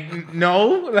 but like, no,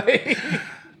 like.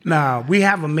 Nah, we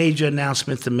have a major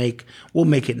announcent to make. We'll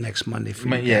make it next Monday for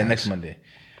you guys. Yeah, next Monday.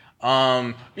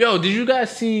 Yo, did you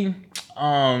guys see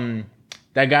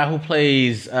that guy who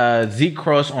plays Zeke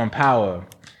Cross on Power?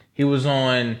 He was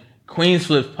on Queen's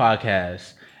Flip's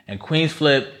podcast, and Queen's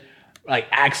Flip like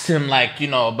asked him like,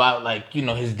 about like,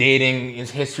 his dating, his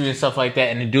history and stuff like that,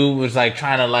 and the dude was like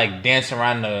trying to like dance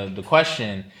around the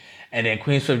question, and then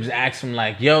Queen's Flip just asked him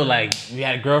like, yo, like, you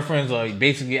had girlfriends, or he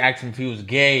basically asked him if he was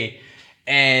gay,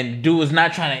 and the dude was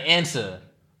not trying to answer,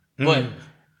 but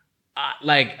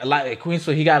like a lot, Queen's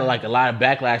Flip, he got like a lot of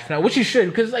backlash for that, which he should,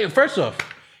 because like, first off,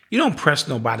 you don't press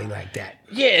nobody like that.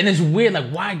 Yeah, and it's weird. Like,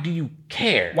 why do you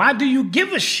care? Why do you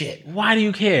give a shit? Why do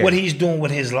you care? What he's doing with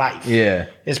his life. Yeah.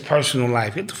 His personal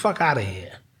life. Get the fuck out of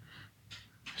here.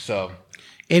 So.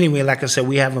 Anyway, like I said,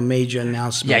 we have a major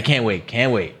announcement. Yeah, I can't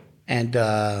wait. And,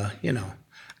 I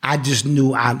just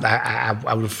knew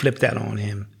I would flip that on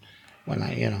him when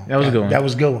I, That was a good one. That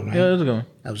was a good one, right? Yeah, that was a good one.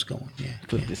 That was a good one, yeah.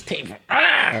 Flip this table.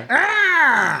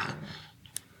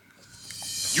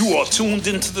 You are tuned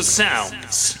into the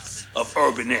sounds of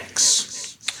Urban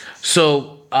X.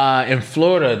 So, in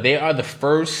Florida, they are the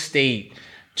first state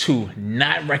to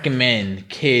not recommend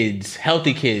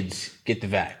healthy kids, get the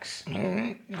vax.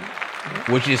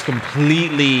 Which is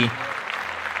completely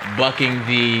bucking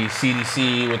the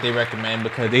CDC, what they recommend,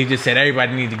 because they just said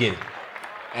everybody needs to get it.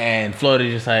 And Florida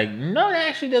just like, no, that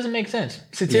actually doesn't make sense.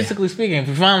 Statistically speaking, if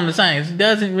we're following the science, it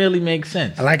doesn't really make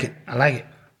sense. I like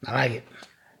it.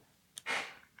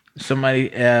 Somebody,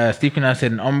 Steve Canal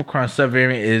said an Omicron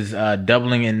subvariant is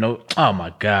doubling in oh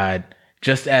my God.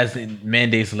 Just as the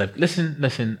mandates lift. Listen,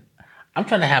 I'm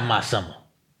trying to have my summer.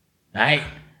 All right?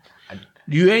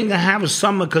 You ain't gonna have a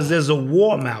summer because there's a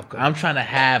war, Malcolm. I'm trying to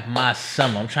have my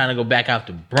summer. I'm trying to go back out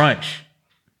to brunch.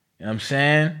 You know what I'm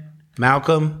saying?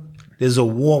 Malcolm, there's a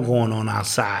war going on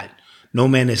outside. No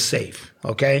man is safe,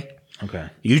 okay? Okay.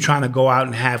 You trying to go out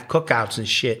and have cookouts and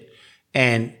shit.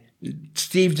 And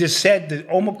Steve just said that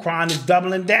Omicron is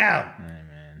doubling down.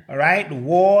 All right? The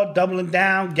war, doubling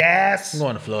down, gas. I'm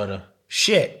going to Florida.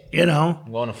 Shit, you know.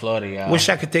 I'm going to Florida, y'all. Wish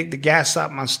I could take the gas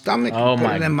out my stomach and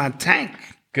put it in my tank.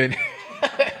 Good.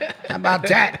 How about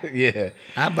that? Yeah.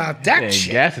 How about that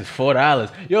shit? Gas is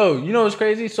 $4. Yo, you know what's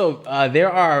crazy? So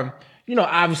there are,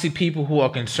 obviously people who are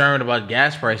concerned about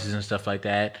gas prices and stuff like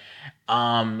that.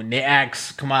 They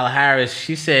asked Kamala Harris,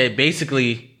 she said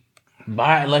basically,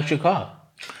 buy an electric car.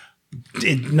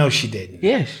 No, she didn't.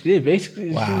 Yeah, she did.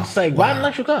 Basically, Wow. she was like, buy an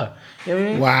electric car. You know what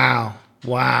I mean?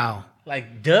 Wow.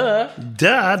 Like, duh.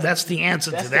 That's the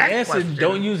answer to that the answer. question.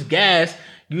 Don't use gas,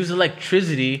 use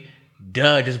electricity.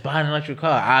 Duh, just buy an electric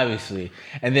car, obviously.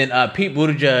 And then Pete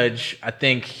Buttigieg, I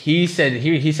think he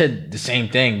said the same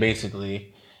thing,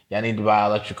 basically. Y'all need to buy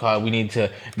an electric car. We need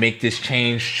to make this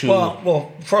change to...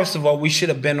 Well, first of all, we should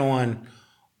have been on,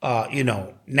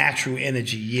 natural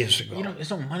energy years ago.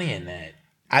 There's no money in that.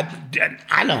 I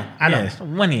know. Yeah, there's no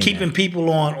money in Keeping people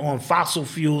on fossil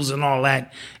fuels and all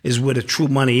that is where the true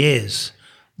money is.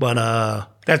 But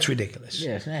that's ridiculous.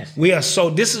 Yeah, it's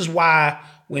nasty. This is why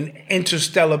when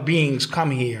interstellar beings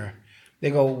come here, they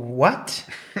go, what?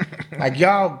 Like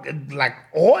y'all, like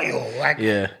oil. Like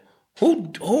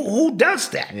who does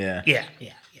that? Yeah. Yeah.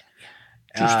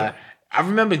 True story. I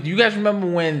remember. You guys remember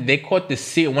when they caught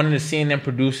one of the CNN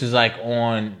producers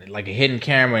on a hidden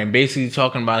camera and basically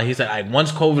talking about? He said,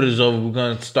 once COVID is over, we're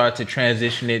going to start to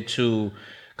transition it to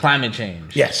climate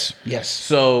change. Yes.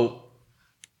 So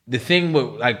the thing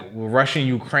with Russia and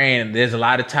Ukraine, there's a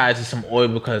lot of ties to some oil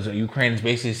because Ukraine is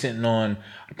basically sitting on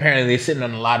a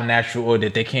lot of natural oil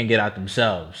that they can't get out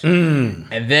themselves. And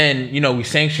then we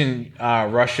sanction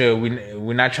Russia.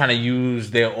 We're not trying to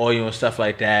use their oil and stuff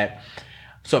like that.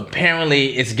 So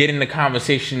apparently it's getting the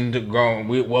conversation to go,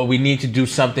 we need to do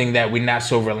something that we're not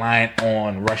so reliant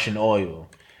on Russian oil.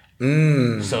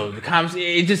 So the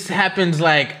conversation, it just happens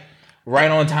right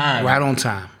on time. Right on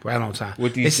time.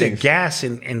 With these they things. said gas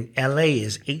in LA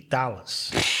is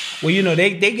 $8. Well,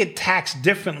 they get taxed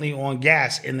differently on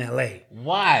gas in LA.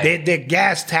 Why? Their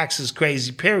gas tax is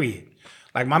crazy, period.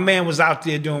 Like my man was out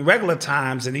there doing regular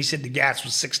times and he said the gas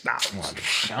was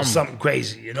 $6 or something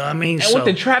crazy. You know what I mean? And with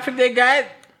the traffic they got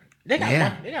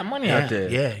money out there.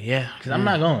 Yeah. Because I'm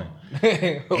not going.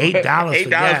 $8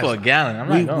 $8 for a gallon. I'm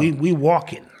not going. We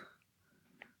walking.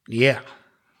 Yeah.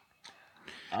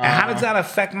 And how does that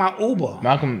affect my Uber?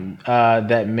 Malcolm,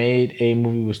 that made a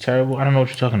movie was terrible. I don't know what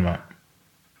you're talking about.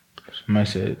 Somebody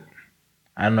said,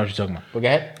 I don't know what you're talking about. But go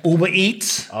ahead. Uber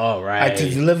Eats. Oh, right. Like to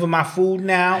deliver my food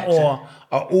now, or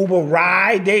a Uber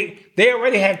ride. They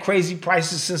already had crazy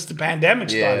prices since the pandemic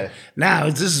started. Yeah. Now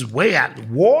this is way out.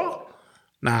 War?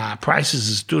 Nah, prices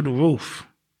is through the roof.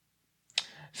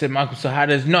 Said Malcolm, so how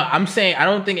does... No, I'm saying I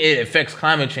don't think it affects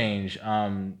climate change,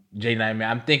 J Nightmare.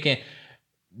 I'm thinking...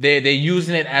 They're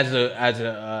using it as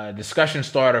a discussion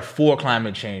starter for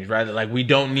climate change, right? Like we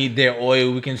don't need their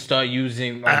oil. We can start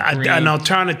using an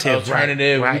alternative.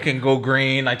 Right. We can go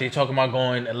green. Like they talking about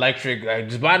going electric. Like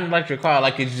just buy an electric car.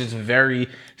 Like it's just a very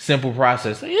simple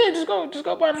process. Like, yeah, just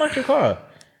go buy an electric car.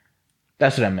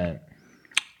 That's what I meant.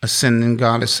 Ascending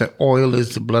goddess said, "Oil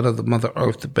is the blood of the Mother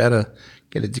Earth. The better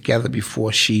get it together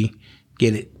before she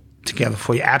get it together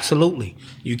for you." Absolutely.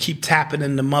 You keep tapping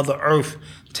into Mother Earth,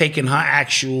 taking her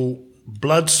actual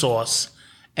blood source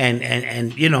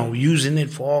and using it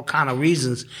for all kind of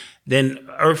reasons, then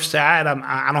Earth said, I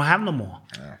don't have no more.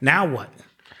 Yeah. Now what?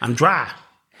 I'm dry.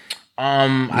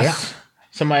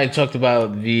 Somebody talked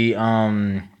about the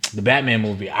Batman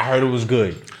movie. I heard it was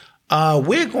good.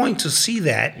 We're going to see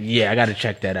that. Yeah, I got to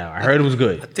check that out. I heard it was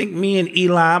good. I think me and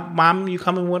Eli, Mom, you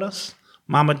coming with us?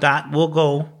 Mama Dot, we'll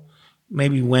go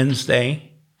maybe Wednesday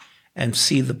and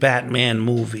see the Batman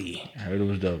movie. I heard it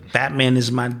was dope. Batman is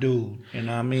my dude. You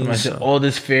know what I mean? So all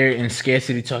this fear and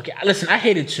scarcity talk. Listen, I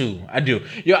hate it too. I do.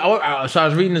 So I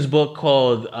was reading this book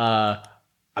called,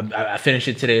 I finished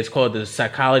it today. It's called The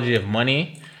Psychology of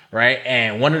Money, right?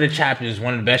 And one of the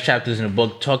best chapters in the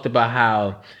book, talked about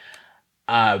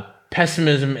how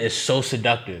pessimism is so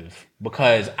seductive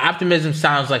because optimism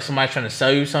sounds like somebody trying to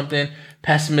sell you something.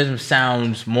 Pessimism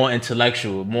sounds more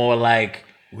intellectual, more like...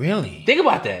 Really? Think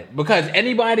about that. Because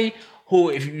anybody who,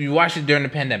 if you watched it during the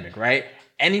pandemic, right?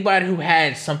 Anybody who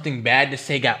had something bad to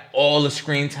say got all the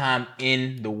screen time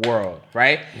in the world,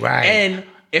 right? Right. And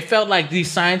it felt like these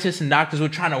scientists and doctors were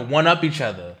trying to one-up each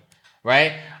other,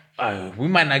 right? we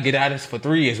might not get out of this for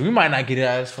 3 years. We might not get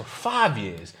out of this for 5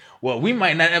 years. Well, we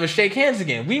might not ever shake hands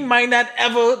again. We might not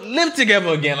ever live together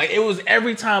again. Like, it was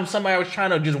every time somebody was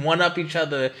trying to just one-up each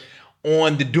other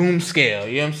on the doom scale.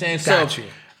 You know what I'm saying? Gotcha. So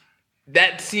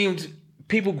that seemed,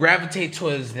 people gravitate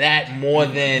towards that more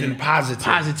than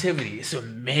positivity. It's an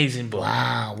amazing book.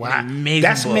 Wow. Amazing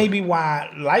That's book. maybe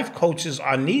why life coaches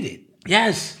are needed.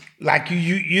 Yes. Like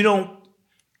you don't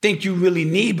think you really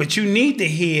need, but you need to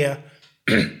hear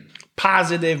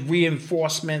positive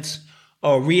reinforcements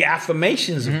or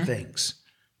reaffirmations of things.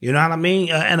 You know what I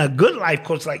mean? And a good life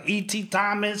coach like E.T.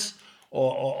 Thomas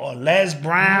or Les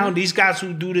Brown, these guys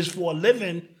who do this for a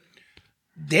living,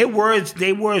 their words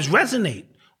resonate.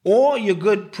 Or you're a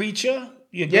good preacher,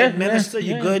 you're a good minister,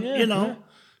 you're good, you know.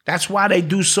 That's why they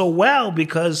do so well,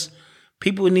 because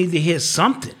people need to hear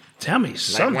something. Tell me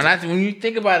something. Like when you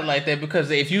think about it like that,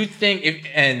 because if you think,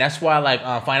 and that's why like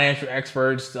financial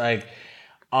experts, like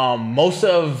most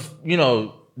of, you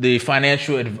know, the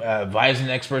financial advising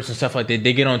experts and stuff like that,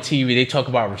 they get on TV, they talk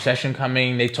about recession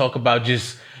coming, they talk about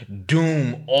just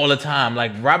doom all the time.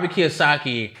 Like Robert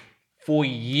Kiyosaki for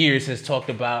years has talked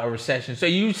about a recession. So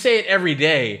you say it every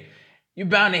day, you're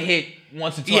bound to hit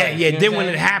once or twice. Yeah. You know Then what when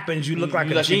I'm it saying? happens, you look like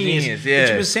You a genius. Yeah. But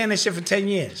you've been saying this shit for 10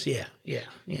 years. Yeah.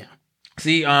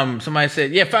 See, somebody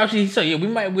said, yeah, Fauci, he said, yeah, we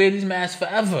might wear these masks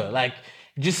forever. Like,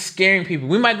 just scaring people.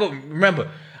 We might go, remember,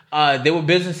 there were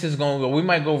businesses going to go, we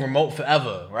might go remote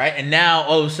forever, right? And now,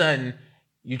 all of a sudden,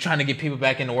 you're trying to get people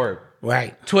back into work.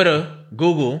 Right. Twitter,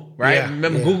 Google, right? Yeah,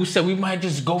 Remember, yeah. Google said we might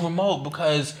just go remote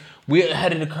because we're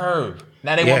ahead of the curve.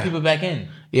 Now they want people back in.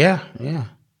 Yeah.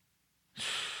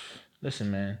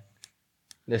 Listen, man.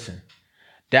 Listen.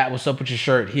 That what's up with your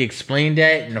shirt. He explained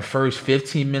that in the first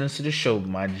 15 minutes of the show,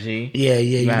 my G. Yeah.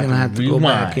 You're going to have to go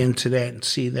back rewind. into that and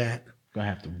see that. Gonna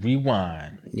have to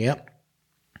rewind. Yep.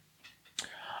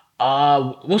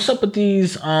 What's up with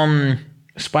these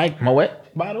spiked Moet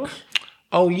bottles?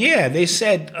 Oh, yeah. They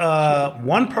said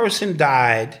one person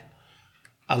died.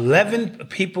 11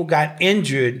 people got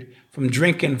injured from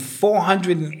drinking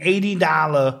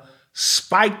 $480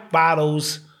 spiked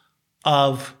bottles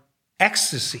of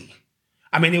ecstasy.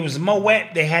 I mean, it was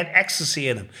Moet. They had ecstasy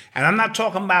in them. And I'm not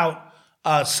talking about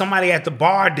somebody at the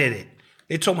bar did it.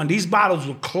 They're talking about these bottles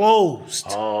were closed.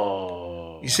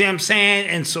 Oh. You see what I'm saying?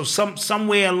 And so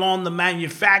somewhere along the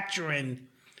manufacturing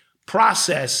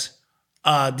process,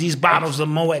 these bottles of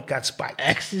Moet got spiked.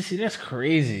 Ecstasy, that's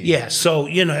crazy. Yeah, so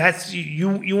that's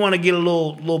you want to get a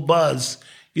little buzz.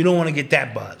 You don't want to get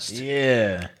that buzzed.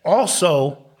 Yeah.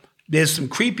 Also, there's some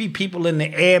creepy people in the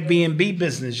Airbnb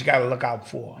business you got to look out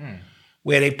for,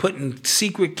 where they putting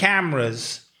secret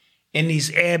cameras in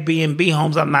these Airbnb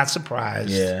homes. I'm not surprised.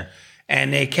 Yeah.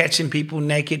 And they're catching people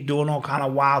naked, doing all kind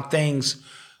of wild things.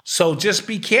 So just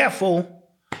be careful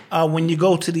when you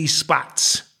go to these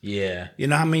spots. Yeah. You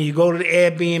know what I mean? You go to the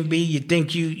Airbnb, you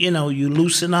think you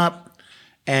loosen up,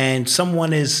 and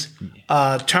someone is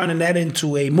turning that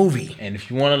into a movie. And if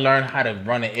you want to learn how to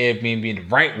run an Airbnb the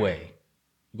right way,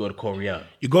 you go to Coriel.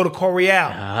 You go to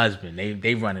Coriel. Her husband,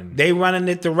 they running. They running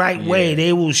it the right way.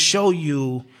 They will show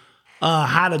you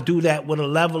how to do that with a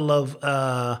level of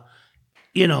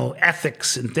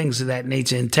ethics and things of that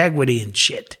nature, integrity and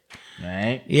shit.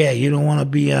 Right? Yeah, you don't want to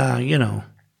be You are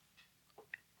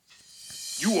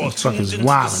Motherfuckers tuned into the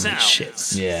wilding and shit.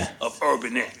 sounds of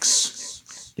Urban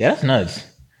X. Yeah, that's nuts.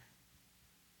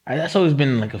 That's always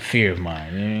been like a fear of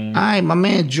mine. You know what I mean? All right, my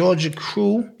man Georgia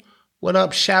Crew. What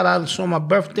up? Shout out. It's on my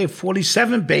birthday,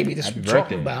 47, baby. That's Happy what we're birthday.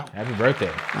 talking about. Happy birthday.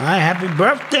 All right, happy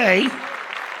birthday,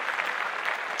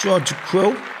 Georgia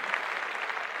Crew.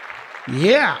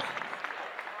 Yeah.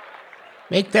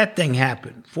 Make that thing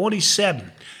happen.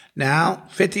 47. Now,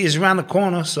 50 is around the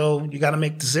corner, so you got to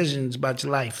make decisions about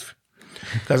your life.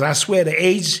 Because I swear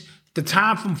the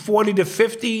time from 40 to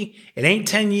 50, it ain't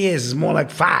 10 years. It's more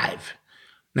like 5.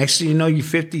 Next thing you know, you're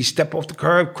 50, you step off the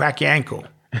curb, crack your ankle.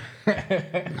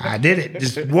 I did it.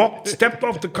 Just stepped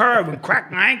off the curb and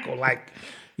cracked my ankle. Like,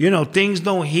 things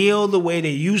don't heal the way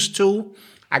they used to.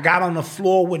 I got on the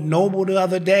floor with Noble the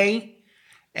other day,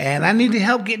 and I needed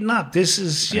help getting up. This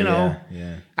is,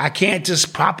 I can't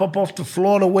just pop up off the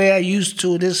floor the way I used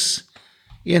to. This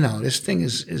thing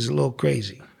is a little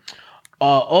crazy.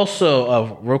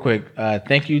 Also, real quick,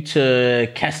 thank you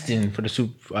to Keston for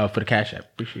the Cash App.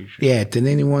 Appreciate you. Yeah, did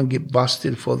anyone get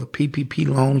busted for the PPP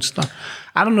loan stuff?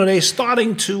 I don't know. They're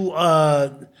starting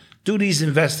to do these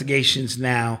investigations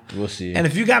now. We'll see. And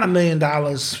if you got $1 million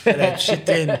for that shit,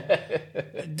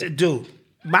 then, dude,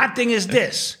 my thing is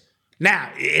this. Now,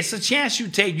 it's a chance you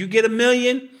take. You get $1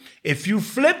 million. If you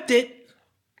flipped it,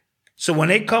 so when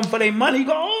they come for their money, you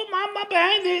go, oh, my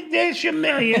bang, there's your $1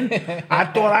 million. I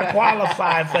thought I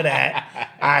qualified for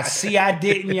that. I see I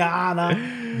didn't, Your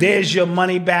Honor. There's your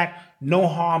money back. No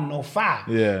harm, no foul.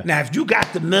 Yeah. Now, if you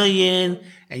got the $1 million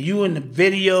and you in the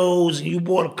videos and you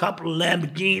bought a couple of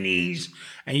Lamborghinis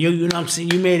and you know what I'm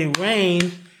saying, you made it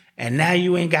rain and now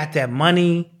you ain't got that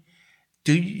money,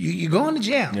 you're going to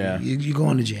jail. Yeah. You're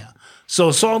going to jail. So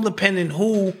it's all depending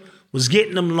who was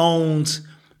getting them loans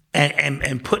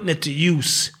and putting it to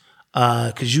use,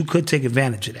 because you could take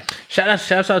advantage of that.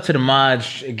 Shouts out to the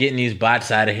mods getting these bots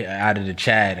out of the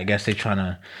chat. I guess they're trying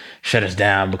to shut us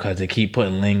down because they keep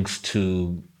putting links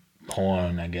to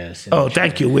porn, I guess. Oh,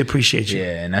 thank you. We appreciate you.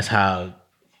 Yeah, and that's how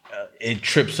it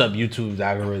trips up YouTube's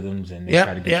algorithms and they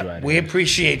try to get you out of We here.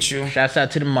 appreciate you. Shouts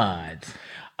out to the mods.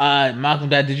 Malcolm,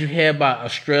 Dad, did you hear about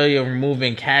Australia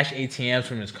removing cash ATMs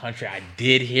from this country? I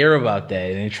did hear about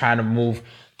that. And they're trying to move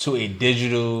to a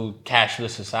digital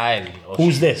cashless society.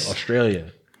 Who's this?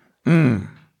 Australia. Mm.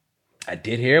 I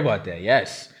did hear about that,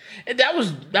 yes. And that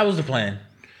was the plan.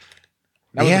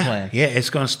 That was the plan. Yeah,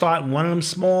 it's going to start in one of them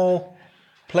small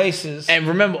places. And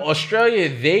remember, Australia,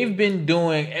 they've been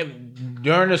doing,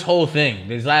 during this whole thing,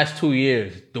 these last 2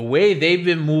 years, the way they've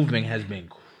been moving has been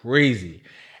crazy.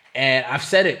 And I've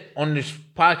said it on this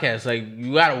podcast, like,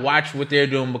 you got to watch what they're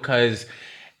doing because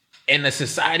in a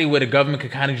society where the government can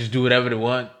kind of just do whatever they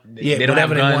want, Yeah, they don't have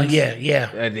whatever guns. they want.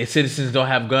 Yeah. Their citizens don't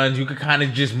have guns. You could kind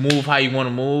of just move how you want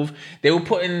to move. They were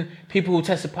putting people who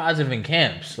tested positive in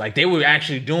camps. Like, they were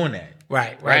actually doing that.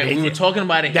 Right. We were talking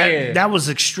about it here. That was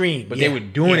extreme. But they were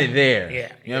doing it there.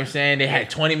 Yeah. You know what I'm saying? They had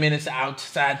 20 minutes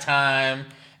outside time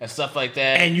and stuff like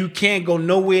that. And you can't go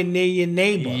nowhere near your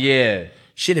neighbor. Yeah.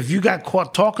 Shit, if you got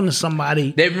caught talking to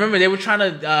somebody. They were trying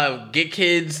to get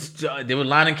kids, they were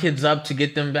lining kids up to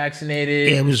get them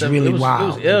vaccinated. Yeah, it was really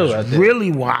wild. It was ill out there.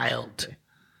 Really wild.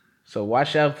 So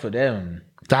watch out for them.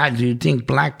 Dad, do you think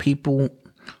black people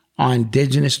are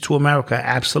indigenous to America?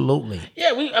 Absolutely.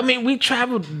 Yeah, we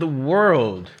traveled the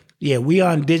world. Yeah, we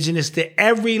are indigenous to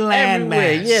every landmass.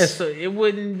 Everywhere, yeah, so it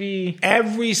wouldn't be...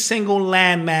 Every single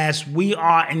landmass we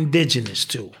are indigenous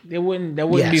to. That wouldn't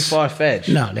be far-fetched.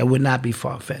 No, that would not be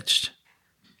far-fetched.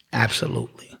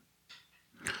 Absolutely.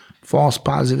 False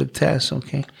positive tests,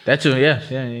 okay. That too,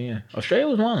 yeah. Australia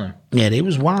was wilding. Yeah, they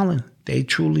was wilding. They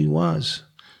truly was.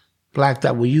 Blacked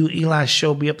out. Will you, Eli's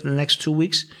show be up in the next 2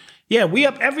 weeks? Yeah, we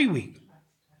up every week.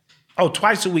 Oh,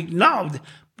 twice a week. No.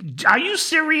 Are you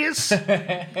serious?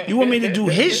 You want me to do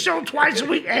his show twice a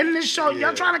week and this show?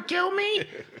 Y'all trying to kill me?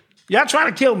 Y'all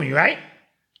trying to kill me, right?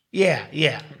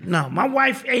 Yeah. No, my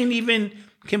wife ain't even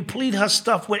complete her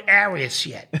stuff with Arius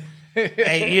yet.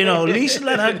 And, at least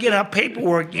let her get her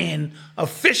paperwork in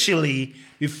officially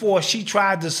before she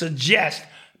tried to suggest,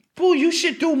 boo, you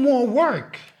should do more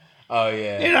work. Oh,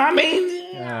 yeah. You know what I mean?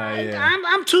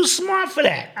 I'm too smart for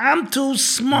that. I'm too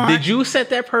smart. Did you set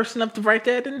that person up to write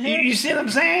that in here? You see what I'm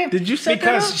saying? Did you set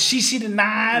because that up? She see the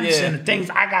knives and the things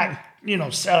I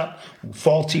got, set up,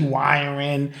 faulty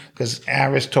wiring, because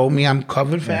Aris told me I'm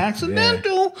covered for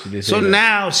accidental. So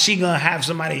now she gonna have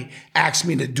somebody ask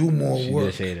me to do more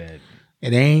work. She did say that.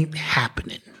 It ain't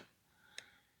happening.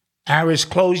 Aris,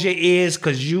 close your ears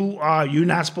because you're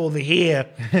not supposed to hear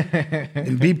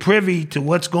and be privy to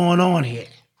what's going on here.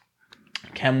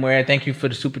 Cam Ware, thank you for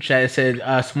the super chat. It said,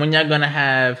 so when y'all gonna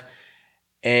have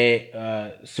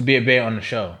a Sabir Bey on the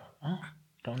show? Oh,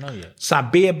 don't know yet.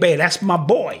 Sabir Bey, that's my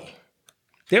boy.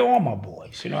 They're all my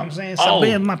boys. You know what I'm saying?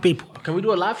 Sabir is my people. Can we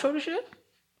do a live show this year?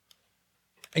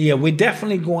 Yeah, we're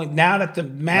definitely going, now that the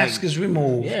mask is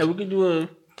removed. Yeah, we can do a...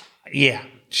 Yeah.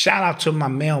 Shout out to my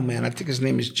mailman. I think his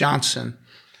name is Johnson.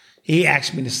 He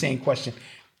asked me the same question.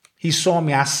 He saw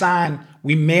me. I signed.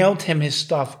 We mailed him his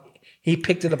stuff. He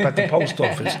picked it up at the post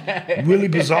office. Really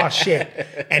bizarre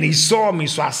shit. And he saw me,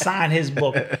 so I signed his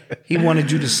book. He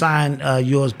wanted you to sign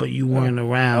yours, but you weren't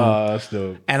around. Oh, that's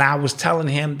dope. And I was telling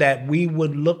him that we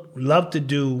would love to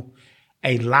do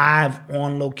a live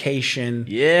on location.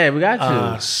 Yeah, we got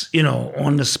to.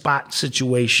 On the spot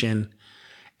situation.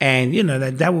 And,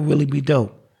 that would really be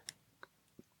dope.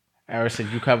 Aris said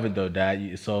you covered though, Dad.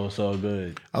 It's so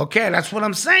good. Okay, that's what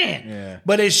I'm saying. Yeah.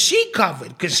 But is she covered?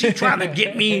 Because she trying to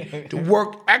get me to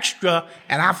work extra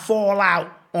and I fall out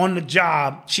on the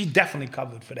job. She definitely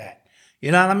covered for that.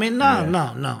 You know what I mean?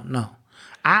 No.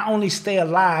 I only stay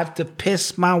alive to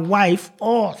piss my wife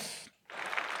off.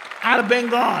 I'd have been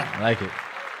gone. I like it.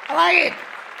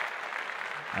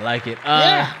 I like it.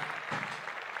 Yeah.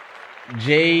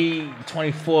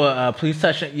 J24, please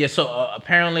touch it. Yeah, so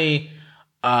apparently...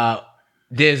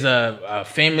 there's a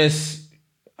famous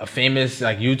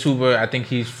like YouTuber. I think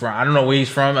he's from, I don't know where he's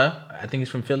from. I think he's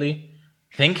from Philly.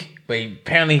 But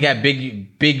apparently he got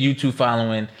big YouTube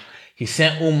following. He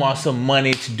sent Umar some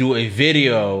money to do a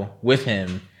video with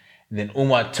him. And then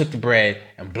Umar took the bread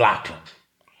and blocked him.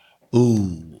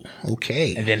 Ooh,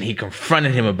 okay. And then he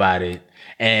confronted him about it.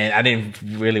 And I didn't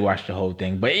really watch the whole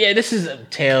thing. But yeah, this is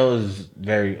Tales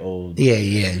very old. Yeah.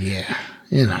 You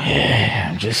know. Yeah,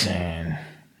 I'm just saying.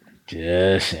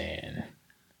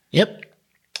 Yep.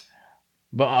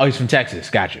 But he's from Texas.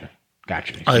 Got you.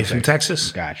 Oh, he's from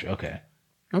Texas? Got you. Okay.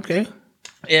 Okay.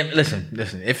 Yeah, listen.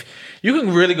 If you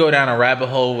can really go down a rabbit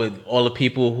hole with all the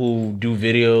people who do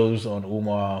videos on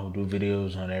Umar, who do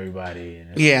videos on everybody.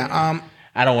 Yeah.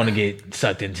 I don't want to get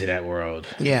sucked into that world.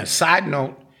 Yeah. Side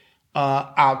note,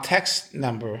 our text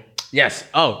number. Yes.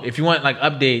 Oh, if you want like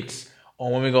updates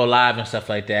on when we go live and stuff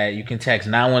like that, you can text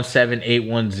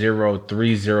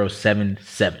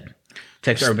 917-810-3077.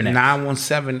 Text Urban X.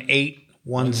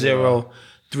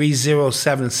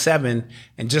 917-810-3077.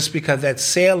 And just because that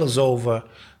sale is over,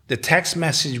 the text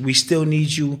message, we still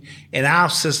need you in our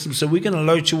system so we can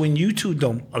alert you when you two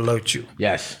don't alert you.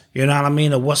 Yes. You know what I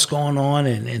mean? Of what's going on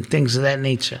and things of that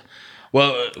nature.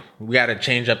 Well, we got to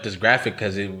change up this graphic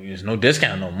because there's no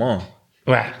discount no more.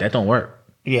 Right. That don't work.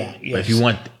 Yeah. But if you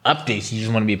want updates, you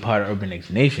just want to be a part of Urban X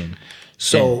Nation.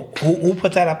 So who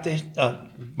put that up there?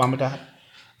 Mama Dot?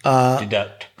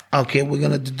 Deduct. Okay, we're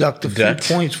going to deduct a few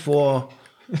points for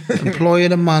Employee of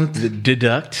the Month.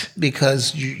 Deduct.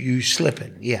 Because you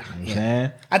slipping. Yeah.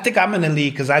 Yeah. I think I'm in the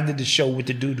lead because I did the show with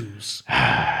the doo-doos.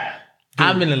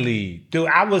 I'm in the lead. Dude,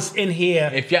 I was in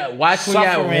here. If y'all watch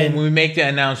when we make the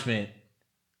announcement.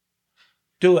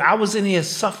 Dude, I was in here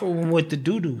suffering with the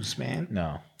doo-doos, man.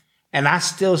 No. And I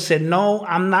still said, no,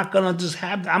 I'm not going to just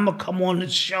have, I'm going to come on the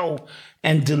show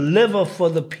and deliver for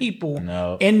the people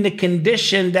in the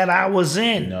condition that I was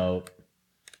in. No.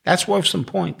 That's worth some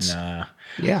points. Nah.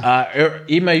 Yeah.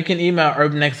 You can email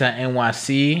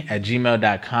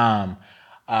urbanx@nyc@gmail.com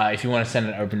if you want to send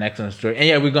an Urban X on the story. And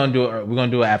yeah, we're gonna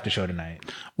do an after show tonight.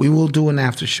 We will do an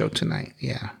after show tonight.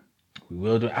 Yeah. We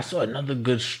will do. I saw another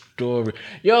good story.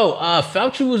 Yo,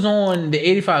 Fauci was on the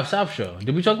 85 South show.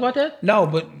 Did we talk about that? No,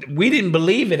 but we didn't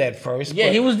believe it at first.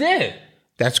 Yeah, he was dead.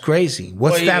 That's crazy.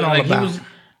 What's that all about?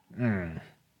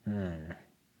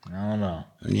 I don't know.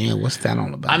 Yeah, what's that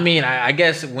all about? I mean, I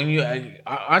guess when you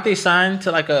aren't they signed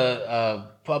to like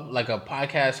a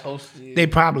podcast host? They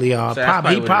probably are. So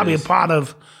They're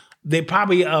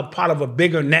probably a part of a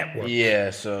bigger network.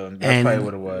 Yeah, so that's probably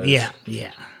what it was.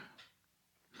 Yeah.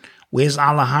 Where's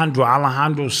Alejandro?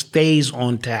 Alejandro stays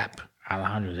on tap.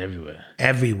 Alejandro's everywhere.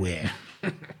 Everywhere.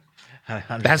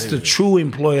 That's the true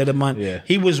Employee of the Month. Yeah.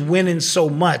 He was winning so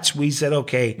much, we said,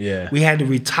 okay, we had to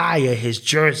retire his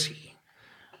jersey.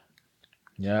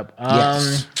 Yep.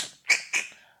 Yes.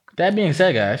 That being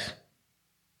said, guys,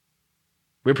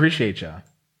 we appreciate y'all.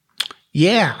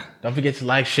 Yeah. Don't forget to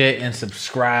like, share, and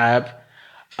subscribe.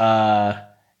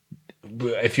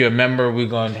 If you're a member, we're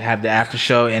going to have the after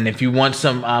show. And if you want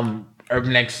some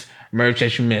Urban X merch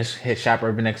that you missed, hit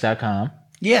shopurbanx.com.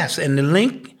 Yes, and the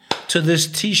link to this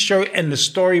t-shirt and the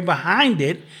story behind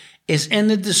it is in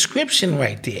the description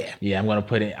right there. Yeah, I'm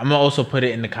gonna also put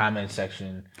it in the comment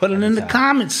section. Put it in the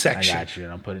comment section. I got you,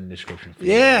 and I'll put it in the description for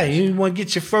you. You want to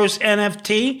get your first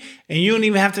NFT, and you don't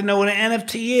even have to know what an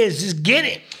NFT is. Just get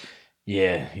it.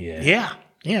 Yeah.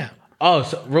 Oh,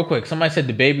 so real quick, somebody said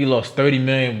the baby lost $30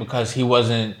 million because he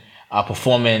wasn't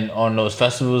performing on those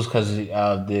festivals because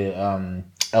of the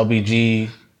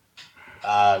LBG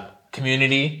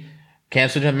community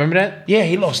canceled him. Remember that? Yeah,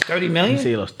 he lost $30 million. He said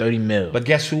he lost $30 million. But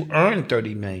guess who earned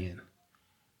 $30 million?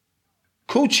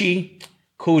 Cootie. Yes.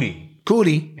 Cootie.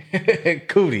 Coochie.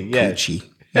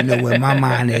 You know where my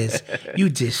mind is. You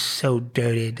just so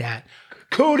dirty that.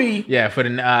 Cootie. Yeah, for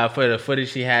the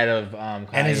footage he had of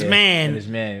and his man.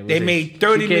 They made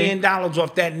 $30 million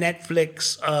off that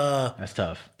Netflix. That's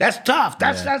tough. That's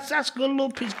a good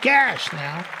little piece of cash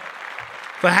now.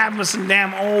 For having some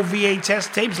damn old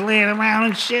VHS tapes laying around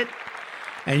and shit.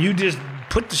 And you just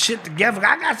put the shit together.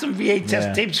 I got some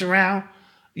VHS tapes around.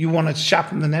 You want to shop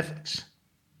them to Netflix?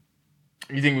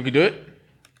 You think we could do it?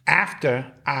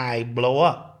 After I blow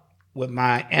up with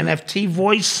my NFT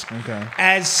voice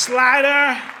as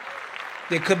Slider,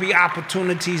 there could be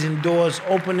opportunities and doors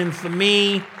opening for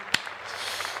me.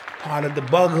 Part of the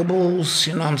Buggables,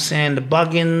 you know what I'm saying? The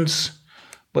Buggins.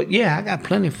 But yeah, I got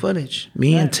plenty of footage.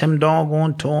 Me and Tim Dog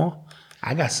on tour.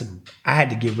 I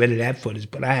had to get rid of that footage,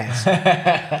 but I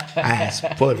had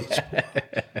some footage.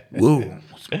 Woo,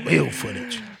 some real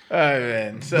footage. All right,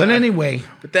 man. So, but anyway.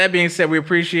 With that being said, we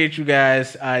appreciate you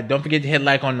guys. Don't forget to hit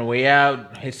like on the way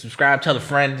out. Hit subscribe. Tell a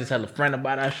friend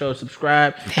about our show.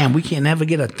 Subscribe. Damn, we can't never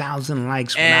get 1,000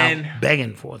 likes without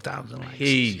begging for 1,000 likes.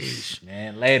 Peace,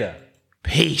 man. Later.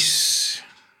 Peace.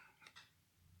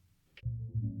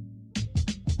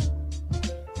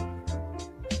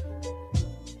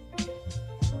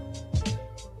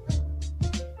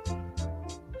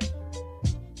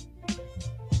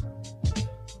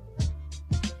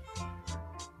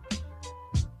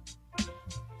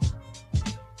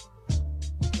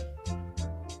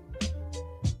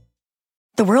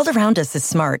 The world around us is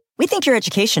smart. We think your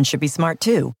education should be smart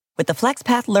too. With the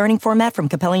FlexPath learning format from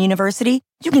Capella University,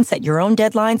 you can set your own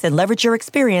deadlines and leverage your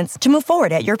experience to move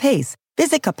forward at your pace.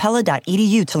 Visit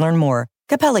capella.edu to learn more.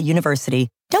 Capella University.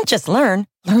 Don't just learn,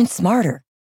 learn smarter.